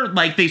were.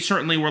 Like they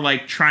certainly were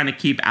like trying to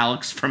keep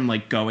Alex from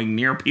like going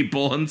near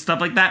people and stuff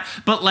like that.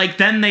 But like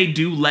then they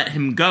do let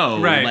him go,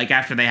 right? Like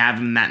after they have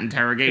him in that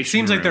interrogation. It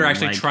seems like they're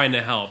actually like, trying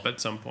to help at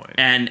some point.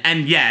 And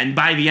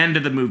by the end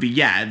of the movie,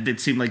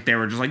 it seemed like they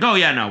were just like, oh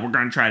yeah, no, we're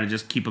going to try to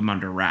just keep him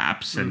under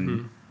wraps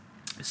and.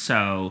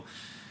 So,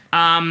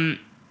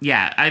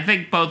 I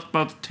think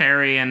both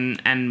Terry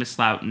and Miss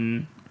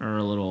Lawton are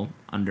a little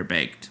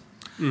underbaked.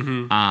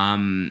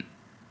 Mm-hmm.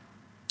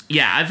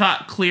 I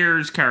thought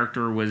Clear's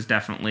character was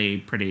definitely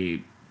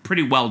pretty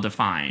well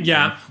defined.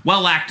 Yeah,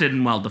 well acted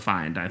and well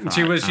defined. I thought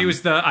she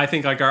was the I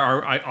think like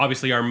our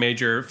obviously our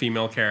major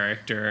female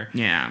character.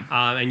 Yeah,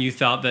 and you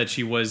thought that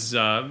she was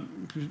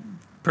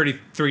pretty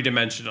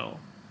 3-dimensional.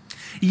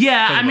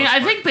 Yeah, I mean,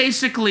 I think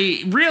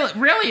basically,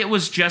 really, it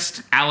was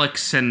just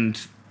Alex and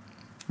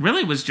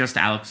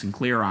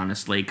Clear,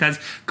 honestly, because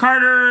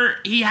Carter,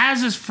 he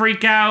has his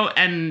freak out,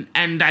 and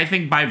I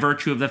think by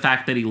virtue of the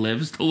fact that he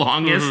lives the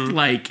longest,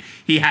 like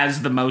he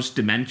has the most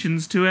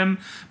dimensions to him,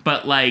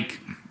 but like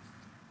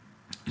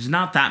there's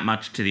not that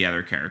much to the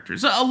other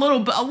characters. A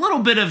little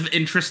bit of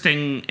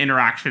interesting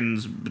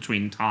interactions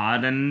between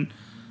Todd and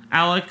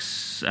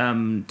Alex.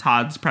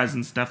 Todd's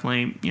presence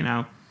definitely,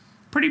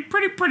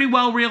 pretty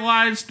well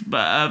realized,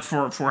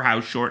 for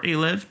how short he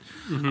lived.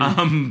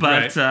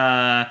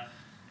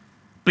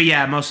 But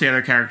yeah, most of the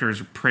other characters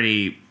are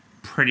pretty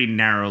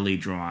narrowly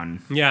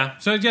drawn. Yeah,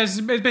 so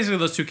it's basically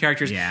those two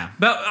characters. Yeah,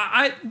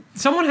 but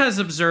someone has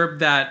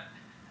observed that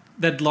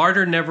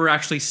Larder never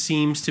actually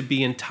seems to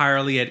be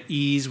entirely at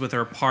ease with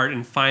her part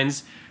and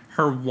finds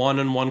her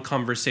one-on-one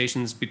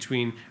conversations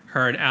between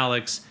her and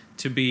Alex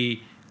to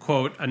be,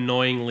 quote,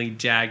 annoyingly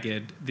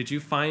jagged. Did you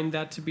find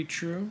that to be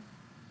true?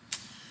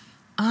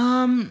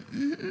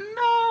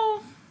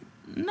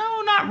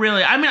 No, not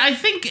really. I mean, I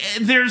think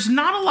there's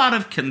not a lot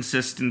of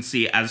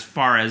consistency as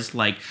far as,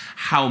 like,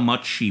 how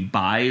much she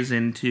buys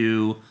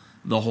into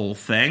the whole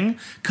thing.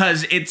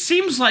 Because it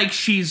seems like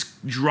she's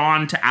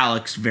drawn to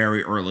Alex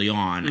very early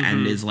on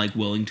and is, like,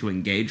 willing to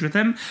engage with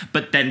him.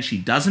 But then she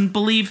doesn't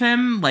believe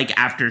him, like,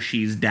 after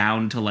she's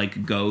down to,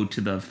 like, go to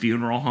the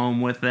funeral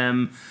home with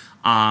him.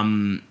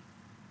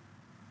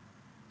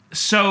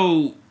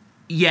 So,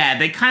 yeah,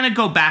 they kind of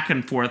go back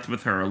and forth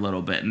with her a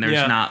little bit. And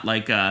there's not,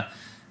 like,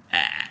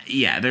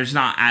 there's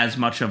not as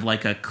much of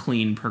like a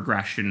clean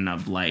progression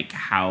of like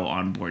how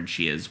on board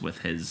she is with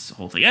his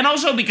whole thing, and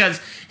also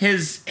because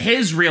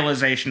his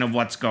realization of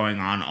what's going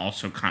on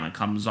also kind of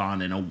comes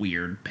on in a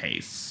weird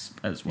pace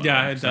as well.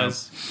 Yeah, it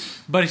does.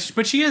 But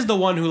she is the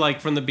one who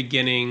like from the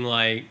beginning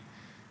like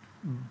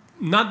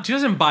she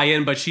doesn't buy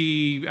in, but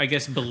she I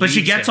guess believes. But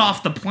she gets him.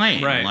 off the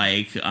plane, right?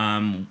 Like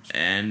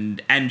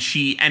and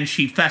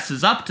she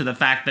fesses up to the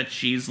fact that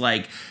she's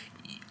like.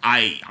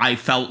 I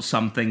felt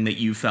something that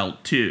you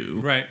felt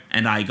too, right?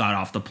 And I got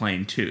off the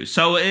plane too.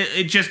 So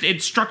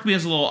it struck me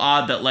as a little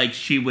odd that like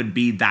she would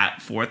be that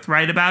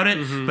forthright about it,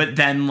 but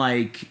then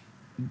like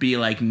be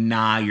like,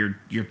 nah,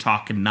 you're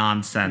talking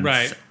nonsense,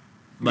 right?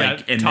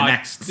 Like in Todd, the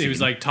next scene. It was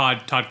like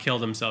Todd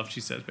killed himself.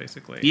 She says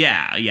basically,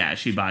 yeah,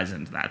 she buys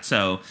into that.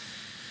 So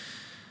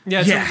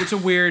it's a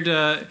weird.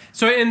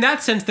 So in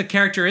that sense, the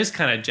character is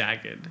kind of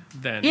jagged.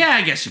 Then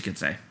I guess you could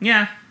say,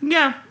 yeah.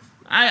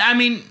 I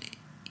mean,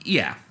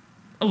 yeah.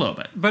 A little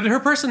bit. But her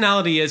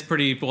personality is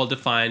pretty well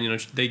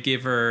defined. They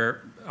give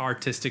her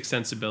artistic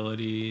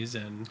sensibilities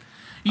and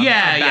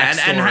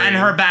and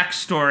her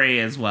backstory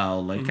as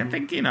well. Like I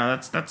think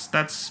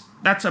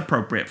that's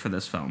appropriate for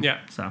this film. Yeah.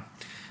 So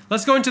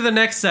let's go into the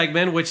next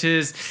segment, which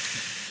is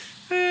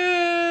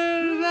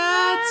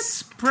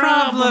that's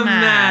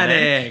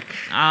problematic.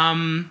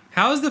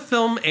 How is the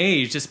film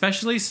aged,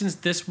 especially since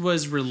this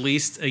was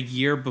released a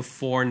year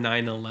before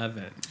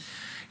 9/11?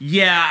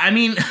 Yeah, I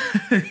mean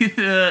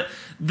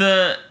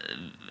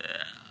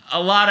a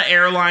lot of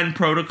airline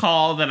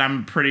protocol that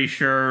I'm pretty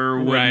sure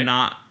would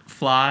not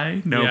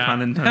fly. No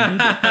pun intended.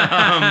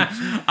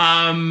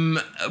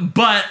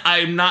 But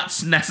I'm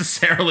not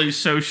necessarily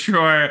so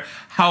sure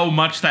how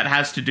much that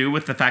has to do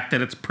with the fact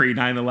that it's pre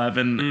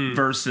 9/11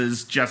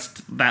 versus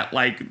just that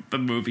like the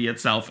movie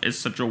itself is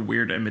such a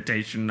weird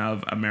imitation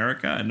of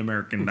America and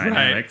American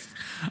dynamics.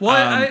 Right.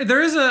 Well,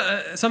 there is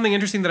something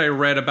interesting that I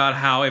read about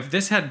how if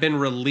this had been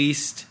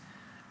released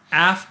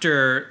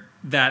after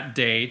that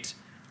date,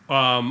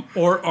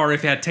 or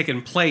if it had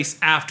taken place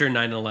after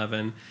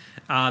 9/11,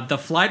 the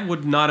flight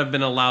would not have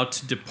been allowed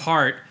to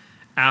depart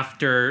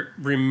after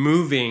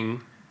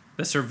removing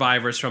the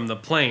survivors from the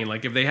plane.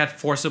 Like if they had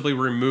forcibly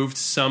removed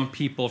some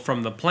people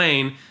from the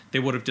plane, they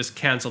would have just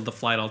canceled the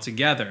flight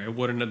altogether. They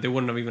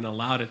wouldn't have even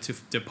allowed it to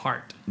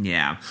depart.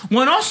 Yeah. Well,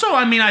 and also,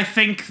 I mean, I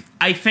think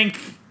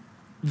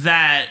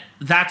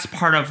that's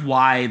part of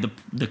why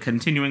the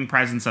continuing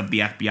presence of the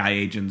FBI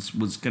agents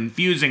was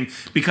confusing,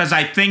 because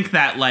I think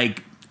that,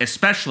 like,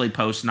 especially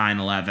post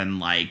 9/11,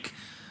 like,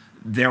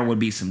 there would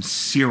be some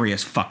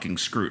serious fucking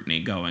scrutiny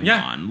going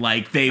on.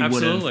 Like, they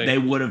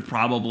would have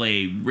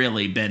probably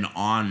really been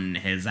on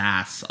his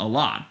ass a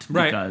lot,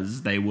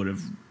 because they would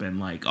have been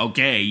like,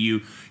 okay,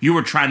 you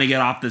were trying to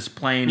get off this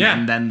plane,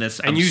 and then this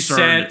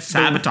absurd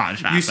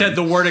sabotage happened. You said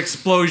the word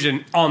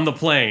explosion on the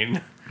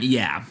plane.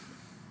 Yeah.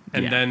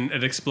 And then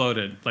it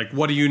exploded. Like,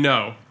 what do you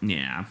know?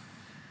 Yeah.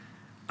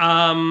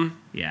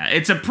 Yeah,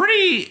 it's a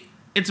pretty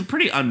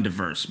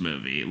undiverse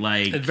movie.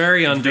 Like,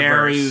 very undiverse.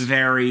 Very,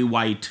 very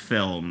white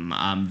film.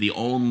 The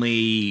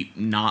only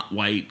not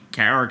white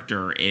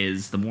character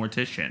is the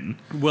mortician.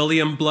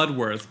 William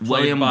Bloodworth,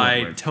 played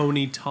by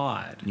Tony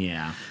Todd.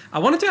 Yeah. I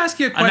wanted to ask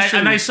you a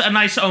question. A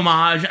nice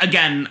homage.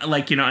 Again,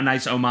 like, a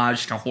nice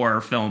homage to horror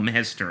film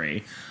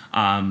history.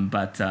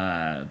 But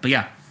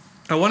yeah.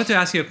 I wanted to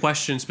ask you a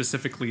question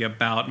specifically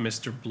about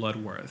Mr.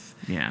 Bloodworth.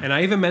 Yeah. And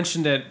I even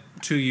mentioned it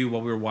to you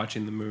while we were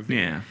watching the movie.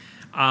 Yeah.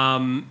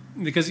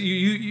 Because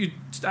you,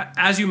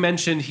 as you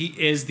mentioned, he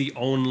is the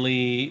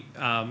only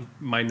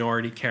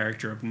minority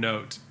character of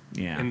note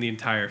in the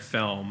entire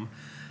film.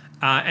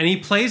 And he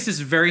plays this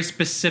very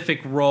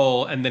specific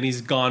role, and then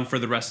he's gone for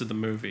the rest of the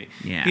movie.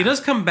 Yeah. He does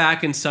come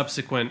back in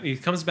subsequent. He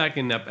comes back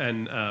in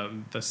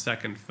the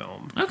second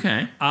film.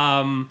 Okay.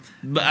 More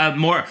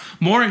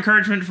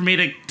encouragement for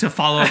me to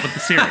follow up with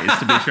the series,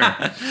 to be sure.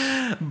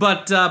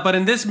 But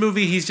in this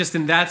movie, he's just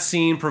in that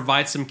scene,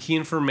 provides some key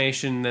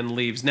information, and then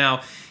leaves.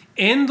 Now,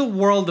 in the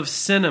world of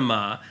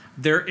cinema,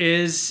 there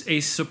is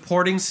a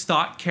supporting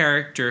stock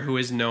character who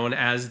is known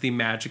as the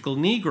Magical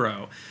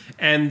Negro.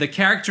 And the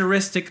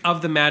characteristic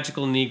of the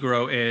Magical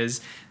Negro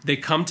is they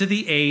come to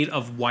the aid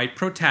of white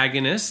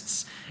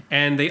protagonists,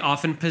 and they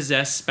often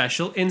possess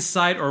special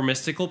insight or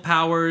mystical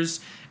powers.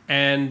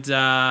 And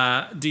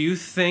do you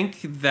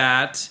think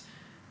that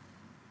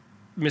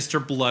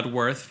Mr.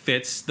 Bloodworth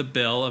fits the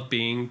bill of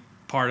being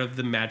part of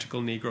the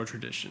Magical Negro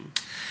tradition?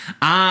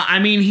 I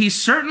mean, he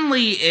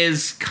certainly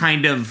is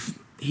kind of...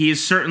 He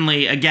is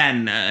certainly,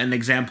 again, an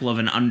example of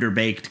an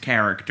underbaked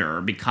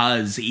character,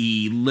 because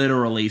he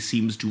literally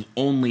seems to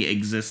only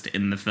exist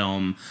in the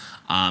film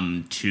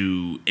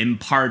to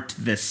impart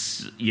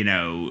this,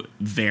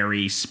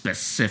 very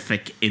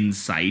specific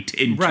insight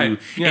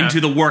into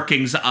the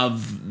workings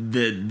of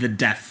the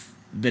death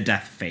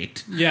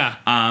fate. Yeah.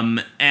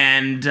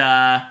 And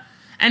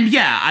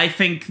yeah, I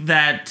think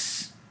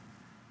that...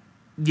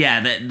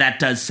 Yeah, that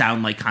does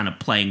sound like kind of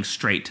playing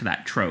straight to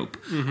that trope.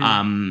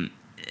 Mm-hmm.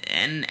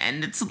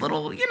 And it's a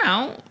little, it's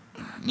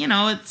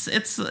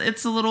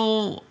a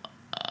little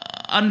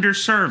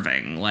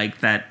underserving,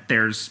 like that.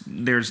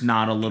 There's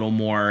not a little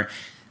more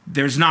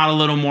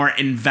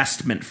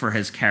investment for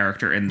his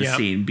character in the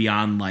scene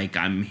beyond, like,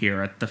 I'm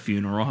here at the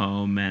funeral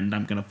home and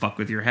I'm gonna fuck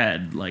with your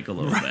head, like, a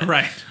little bit.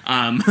 Right.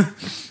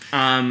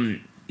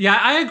 Yeah,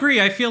 I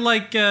agree. I feel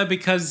like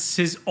because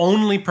his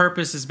only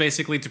purpose is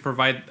basically to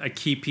provide a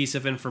key piece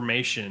of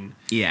information.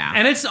 Yeah,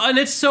 and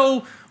it's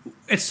so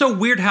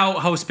weird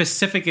how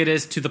specific it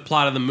is to the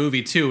plot of the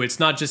movie too. It's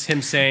not just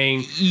him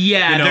saying,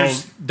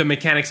 the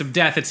mechanics of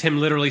death. It's him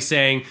literally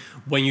saying,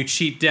 when you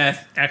cheat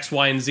death, X,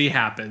 Y, and Z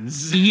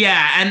happens.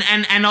 Yeah,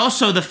 and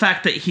also the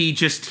fact that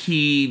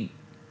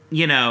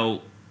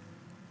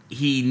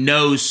he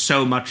knows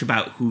so much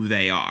about who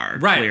they are,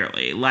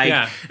 clearly.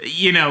 Like,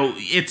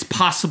 it's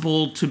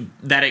possible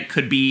that it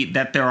could be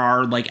that there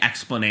are, like,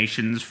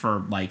 explanations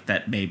for, like,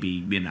 that maybe,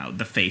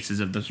 the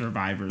faces of the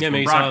survivors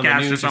were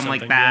broadcast or something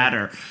like that,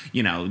 or,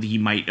 he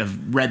might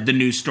have read the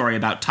news story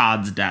about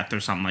Todd's death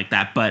or something like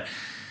that, But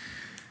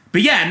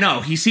yeah,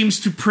 no, he seems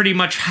to pretty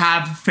much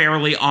have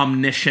fairly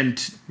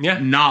omniscient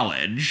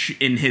knowledge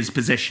in his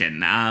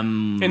position.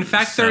 In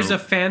fact, there's a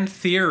fan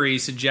theory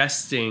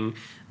suggesting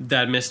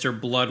that Mr.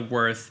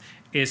 Bloodworth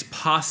is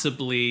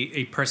possibly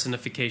a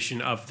personification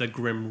of the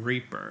Grim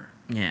Reaper.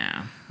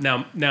 Yeah.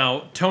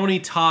 Now, Tony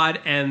Todd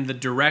and the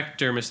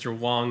director, Mr.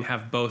 Wong,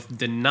 have both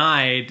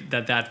denied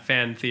that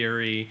fan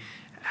theory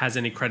has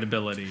any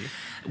credibility.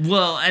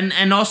 Well,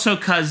 and also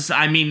because,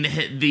 I mean,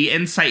 the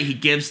insight he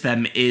gives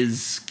them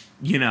is,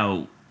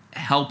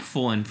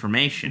 helpful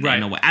information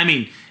in a way. I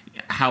mean,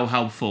 how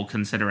helpful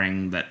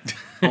considering that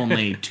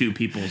only 2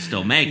 people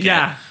still make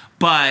it.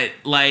 But,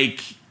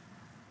 like...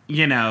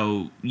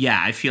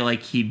 I feel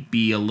like he'd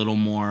be a little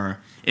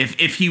more...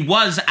 If he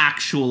was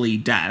actually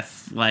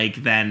death,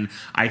 like, then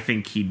I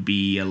think he'd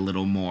be a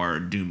little more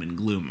doom and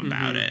gloom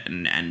about it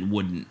and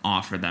wouldn't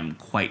offer them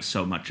quite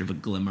so much of a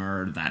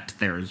glimmer that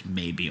there's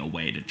maybe a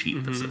way to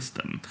cheat the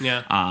system.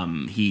 Yeah.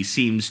 He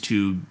seems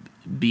to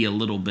be a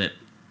little bit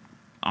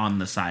on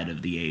the side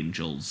of the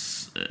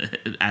angels,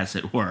 as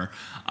it were.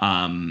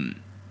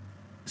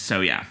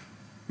 So, yeah.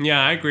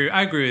 Yeah, I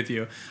agree with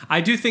you.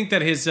 I do think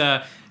that his...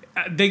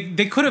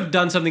 They could have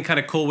done something kind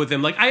of cool with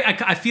him. Like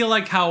I feel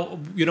like how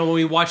when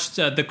we watched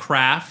The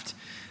Craft,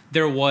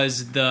 there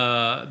was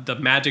the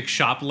magic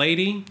shop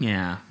lady.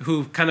 Yeah.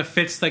 Who kind of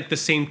fits like the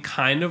same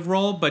kind of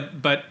role,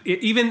 but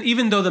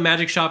even though the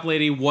magic shop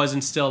lady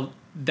wasn't still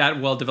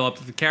that well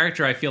developed as a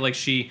character, I feel like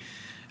she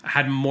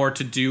had more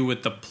to do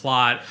with the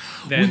plot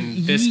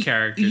than this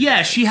character. Yeah,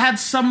 did. she had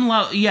some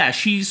level. Yeah,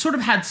 she sort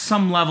of had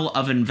some level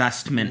of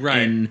investment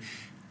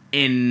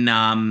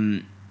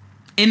in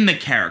the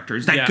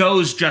characters that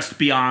goes just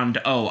beyond.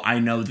 Oh, I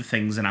know the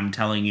things, and I'm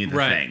telling you the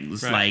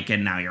things. Like,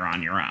 and now you're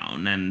on your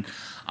own, and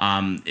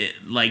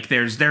like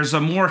there's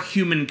a more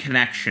human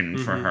connection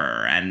for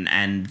her,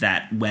 and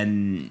that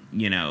when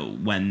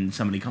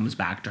somebody comes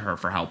back to her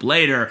for help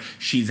later,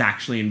 she's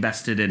actually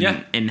invested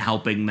in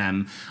helping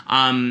them.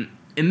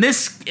 In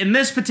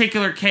this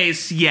particular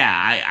case,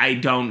 I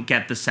don't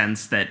get the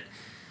sense that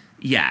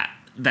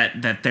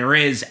that there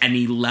is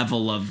any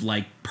level of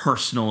like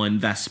personal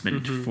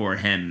investment for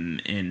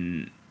him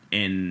in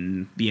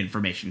the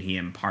information he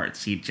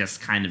imparts. He just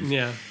kind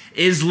of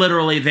is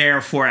literally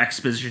there for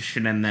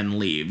exposition and then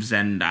leaves.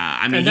 And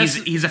I mean,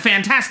 he's a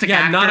fantastic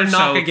actor. Not a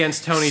knock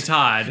against Tony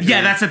Todd.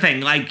 Yeah, that's the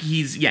thing. Like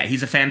he's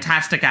a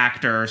fantastic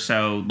actor.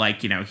 So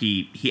like,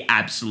 he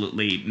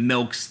absolutely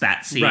milks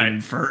that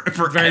scene for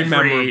very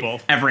memorable,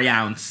 every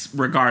ounce,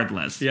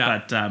 regardless.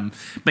 Yeah.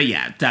 But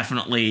yeah,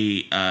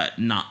 definitely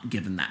not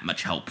given that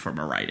much help from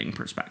a writing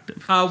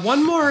perspective.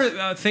 One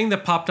more thing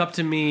that popped up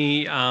to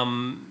me,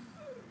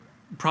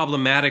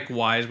 problematic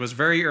wise, was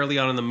very early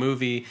on in the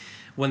movie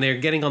when they're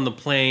getting on the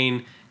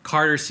plane.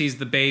 Carter sees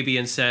the baby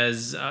and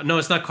says, no,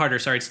 it's not Carter,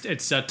 sorry,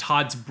 it's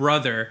Todd's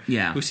brother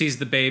who sees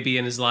the baby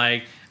and is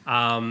like,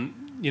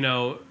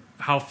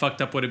 how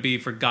fucked up would it be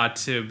for God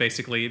to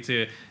basically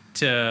to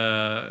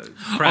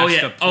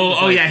crash the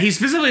plane? He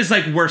specifically is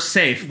like, we're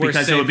safe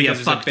because it would be a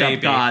fucked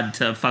up God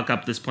to fuck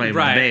up this plane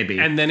with a baby.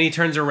 And then he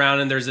turns around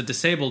and there's a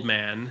disabled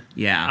man.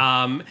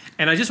 And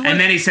I just and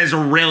then he says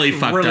really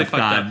fucked up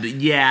God.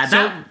 Yeah.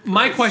 So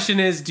my question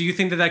is, do you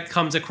think that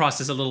comes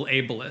across as a little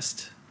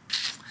ableist?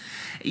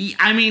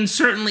 I mean,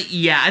 certainly,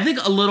 I think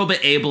a little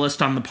bit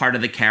ableist on the part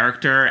of the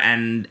character,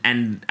 and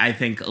I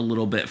think a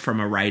little bit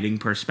from a writing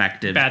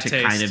perspective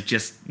kind of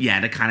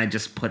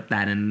just put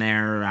that in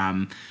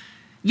there.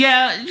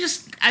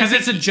 Just because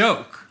it's a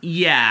joke.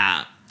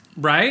 Yeah.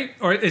 Right?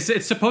 Or is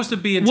it supposed to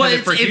be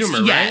intended for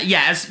humor, right?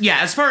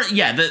 As far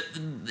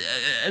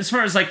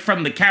as like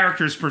from the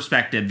character's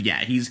perspective,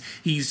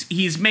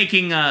 he's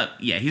making a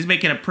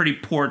pretty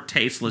poor,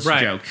 tasteless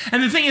joke.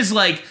 And the thing is,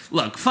 like,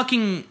 look,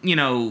 fucking,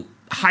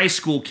 high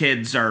school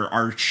kids are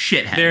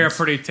shitheads. They're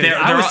pretty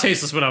tasteless. I was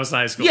tasteless when I was in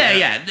high school.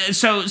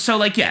 So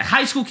like,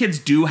 high school kids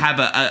do have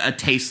a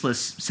tasteless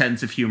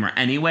sense of humor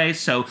anyway.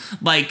 So,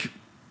 like,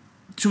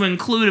 to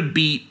include a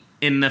beat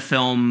in the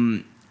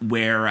film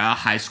where a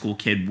high school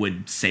kid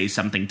would say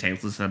something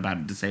tasteless about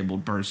a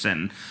disabled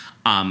person,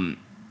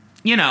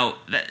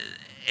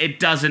 it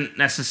doesn't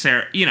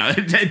necessarily,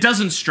 it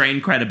doesn't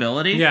strain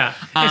credibility. Yeah,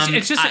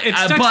 it's just it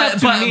sticks out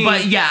to me.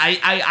 But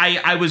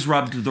I was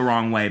rubbed the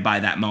wrong way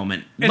by that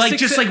moment. Why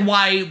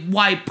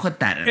put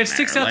that in there? It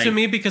sticks out to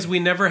me because we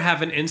never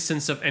have an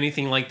instance of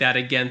anything like that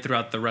again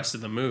throughout the rest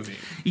of the movie.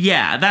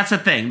 Yeah, that's the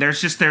thing.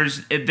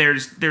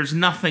 There's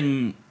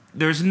nothing.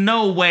 There's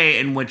no way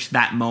in which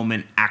that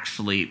moment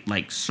actually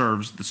like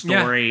serves the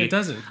story. Yeah, it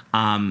doesn't.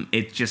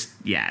 It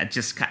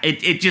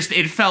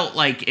felt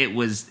like it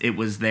was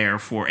there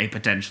for a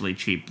potentially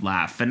cheap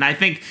laugh. And I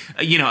think,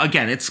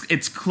 again,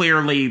 it's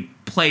clearly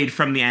played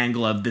from the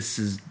angle of this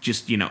is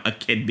just, a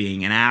kid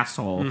being an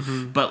asshole.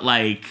 But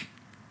like,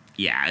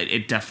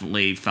 it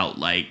definitely felt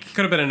like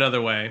could have been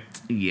another way.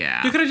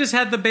 Yeah. You could have just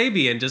had the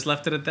baby and just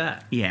left it at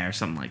that. Yeah, or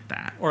something like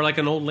that. Or like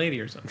an old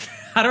lady or something.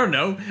 I don't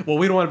know. Well,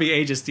 we don't want to be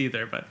ageist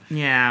either, but...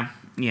 No.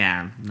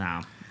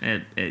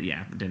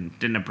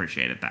 Didn't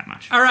appreciate it that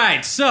much. All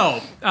right,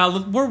 so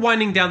we're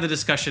winding down the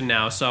discussion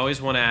now, so I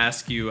always want to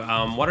ask you,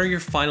 what are your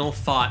final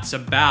thoughts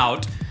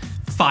about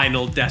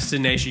Final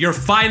Destination? Your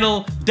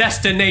Final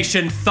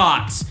Destination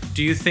thoughts.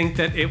 Do you think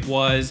that it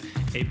was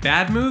a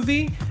bad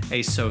movie,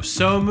 a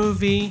so-so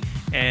movie,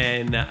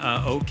 an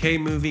okay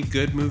movie,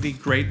 good movie,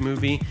 great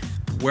movie?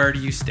 Where do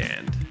you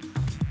stand?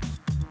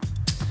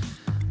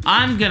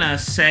 I'm gonna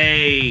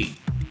say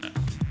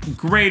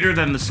greater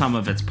than the sum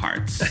of its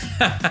parts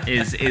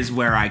is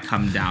where I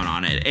come down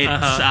on it.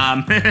 It's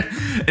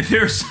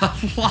there's a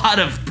lot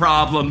of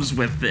problems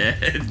with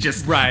it,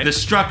 just the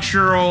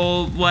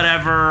structural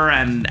whatever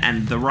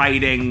and the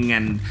writing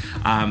and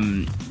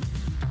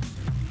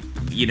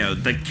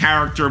the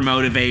character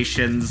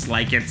motivations.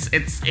 Like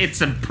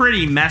it's a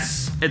pretty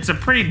mess. It's a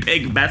pretty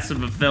big mess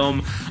of a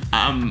film.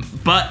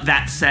 But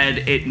that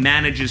said, it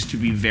manages to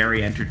be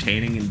very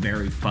entertaining and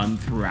very fun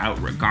throughout,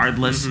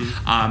 regardless.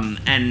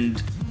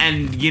 And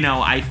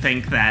I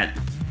think that,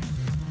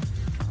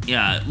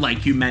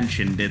 like you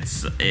mentioned,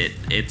 it's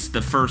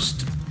the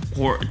first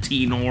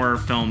teen horror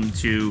film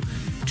to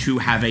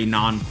have a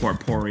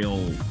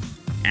non-corporeal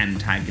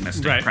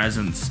antagonistic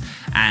presence.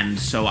 And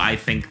so I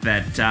think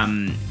that,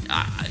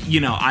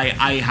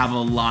 I have a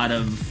lot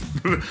of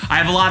I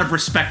have a lot of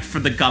respect for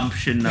the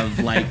gumption of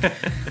like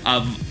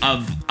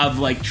of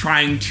like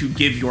trying to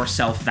give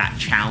yourself that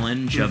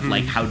challenge of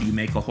like how do you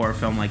make a horror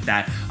film like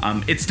that.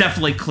 It's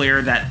definitely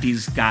clear that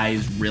these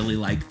guys really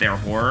like their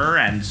horror,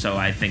 and so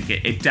I think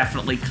it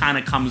definitely kind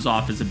of comes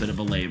off as a bit of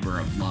a labor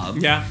of love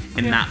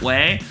in that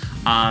way.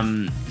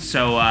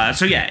 So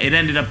yeah, it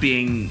ended up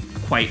being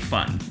quite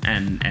fun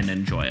and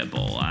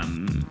enjoyable.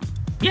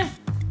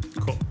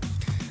 Cool.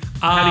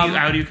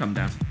 How do you come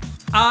down?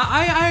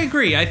 I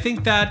agree. I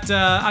think that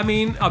I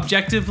mean,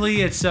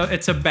 objectively, it's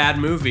a bad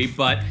movie,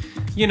 but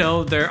you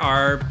know, there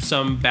are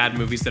some bad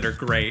movies that are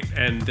great,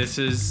 and this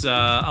is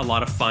a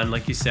lot of fun.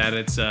 Like you said,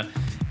 it's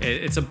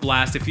a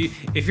blast.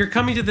 If you're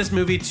coming to this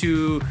movie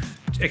to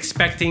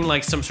expecting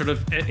like some sort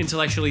of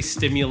intellectually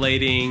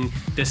stimulating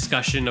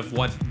discussion of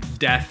what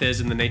death is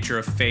and the nature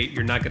of fate,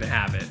 you're not going to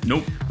have it.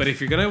 Nope. But if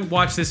you're going to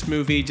watch this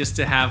movie just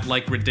to have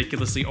like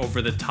ridiculously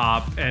over the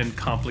top and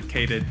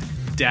complicated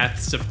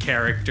deaths of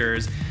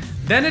characters,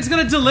 then it's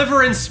going to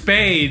deliver in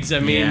spades. I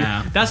mean,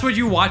 that's what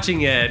you're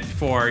watching it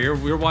for.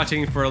 You're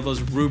watching for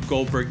those Rube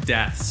Goldberg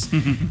deaths.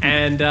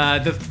 And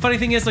the funny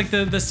thing is, like,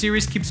 the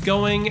series keeps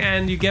going,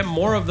 and you get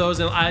more of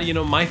those.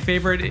 And my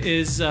favorite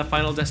is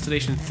Final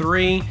Destination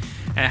 3.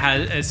 It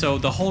has, so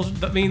the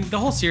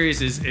whole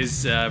series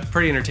is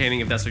pretty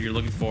entertaining if that's what you're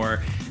looking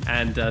for.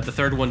 And the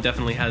third one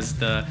definitely has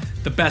the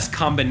best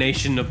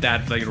combination of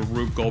that, like,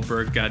 Rube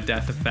Goldberg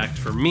death effect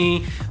for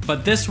me.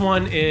 But this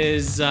one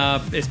is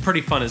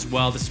pretty fun as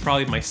well. This is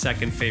probably my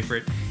second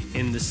favorite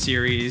in the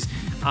series.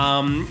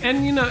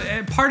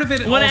 And part of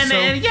it also,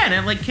 and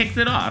it like kicked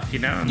it off.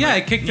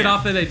 It kicked it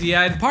off.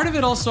 And part of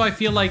it also, I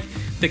feel like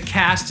the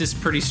cast is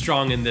pretty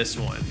strong in this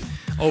one.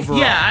 Overall.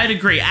 Yeah, I'd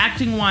agree.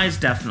 Acting-wise,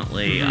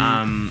 definitely.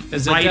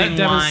 As Writing-wise,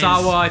 Devon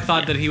Sawa, I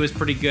thought that he was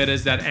pretty good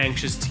as that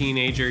anxious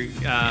teenager.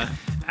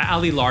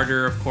 Ali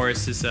Larder, of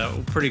course, is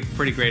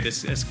pretty great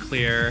as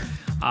Clear.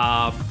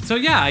 So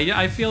yeah,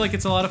 I feel like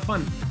it's a lot of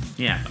fun.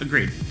 Yeah,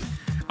 agreed.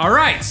 All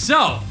right,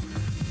 so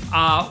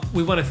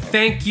we want to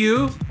thank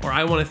you, or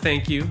I want to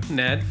thank you,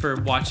 Ned, for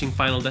watching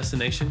Final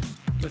Destination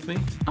with me.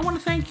 I want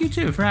to thank you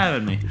too for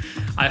having me.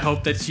 I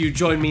hope that you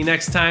join me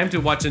next time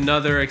to watch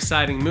another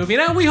exciting movie.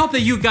 And we hope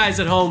that you guys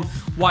at home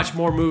watch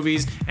more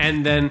movies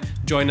and then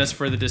join us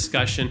for the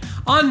discussion.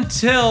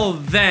 Until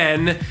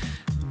then,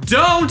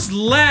 don't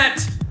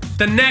let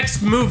the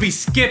next movie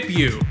skip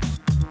you.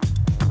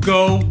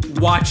 Go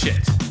watch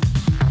it.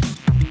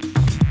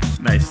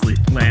 Nicely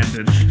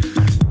landed.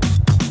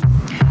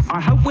 I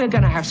hope we're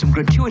going to have some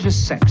gratuitous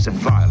sex and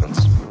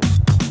violence.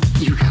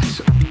 You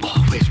guys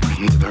always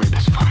bring me the very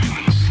best violence.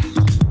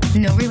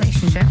 No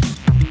relationship.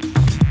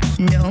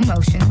 No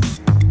emotions.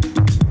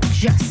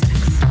 Just sex.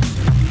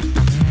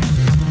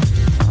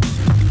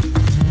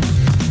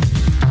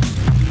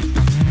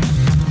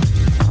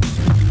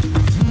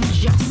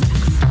 Just sex.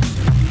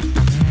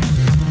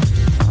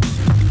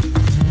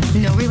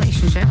 No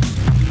relationship.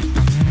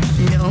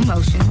 No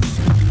emotions.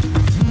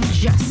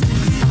 Just sex.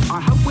 I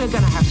hope we're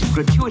going to have some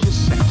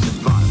gratuitous sex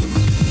and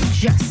violence.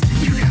 Just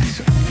sex. You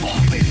guys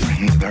always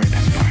bring me the very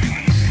best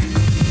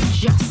violence.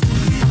 Just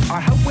sex. I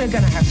hope we're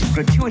going to have some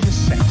gratuitous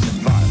sex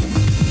and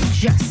violence.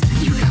 Just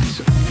sex. You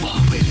guys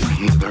always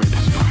bring me the very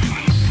best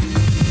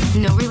violence.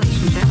 No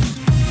relationship.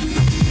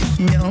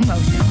 No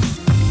emotions.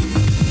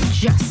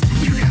 Just sex.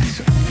 You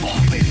guys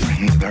always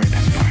bring me the very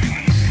best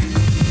violence.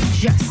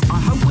 Just sex. I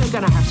hope we're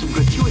going to have some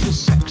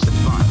gratuitous sex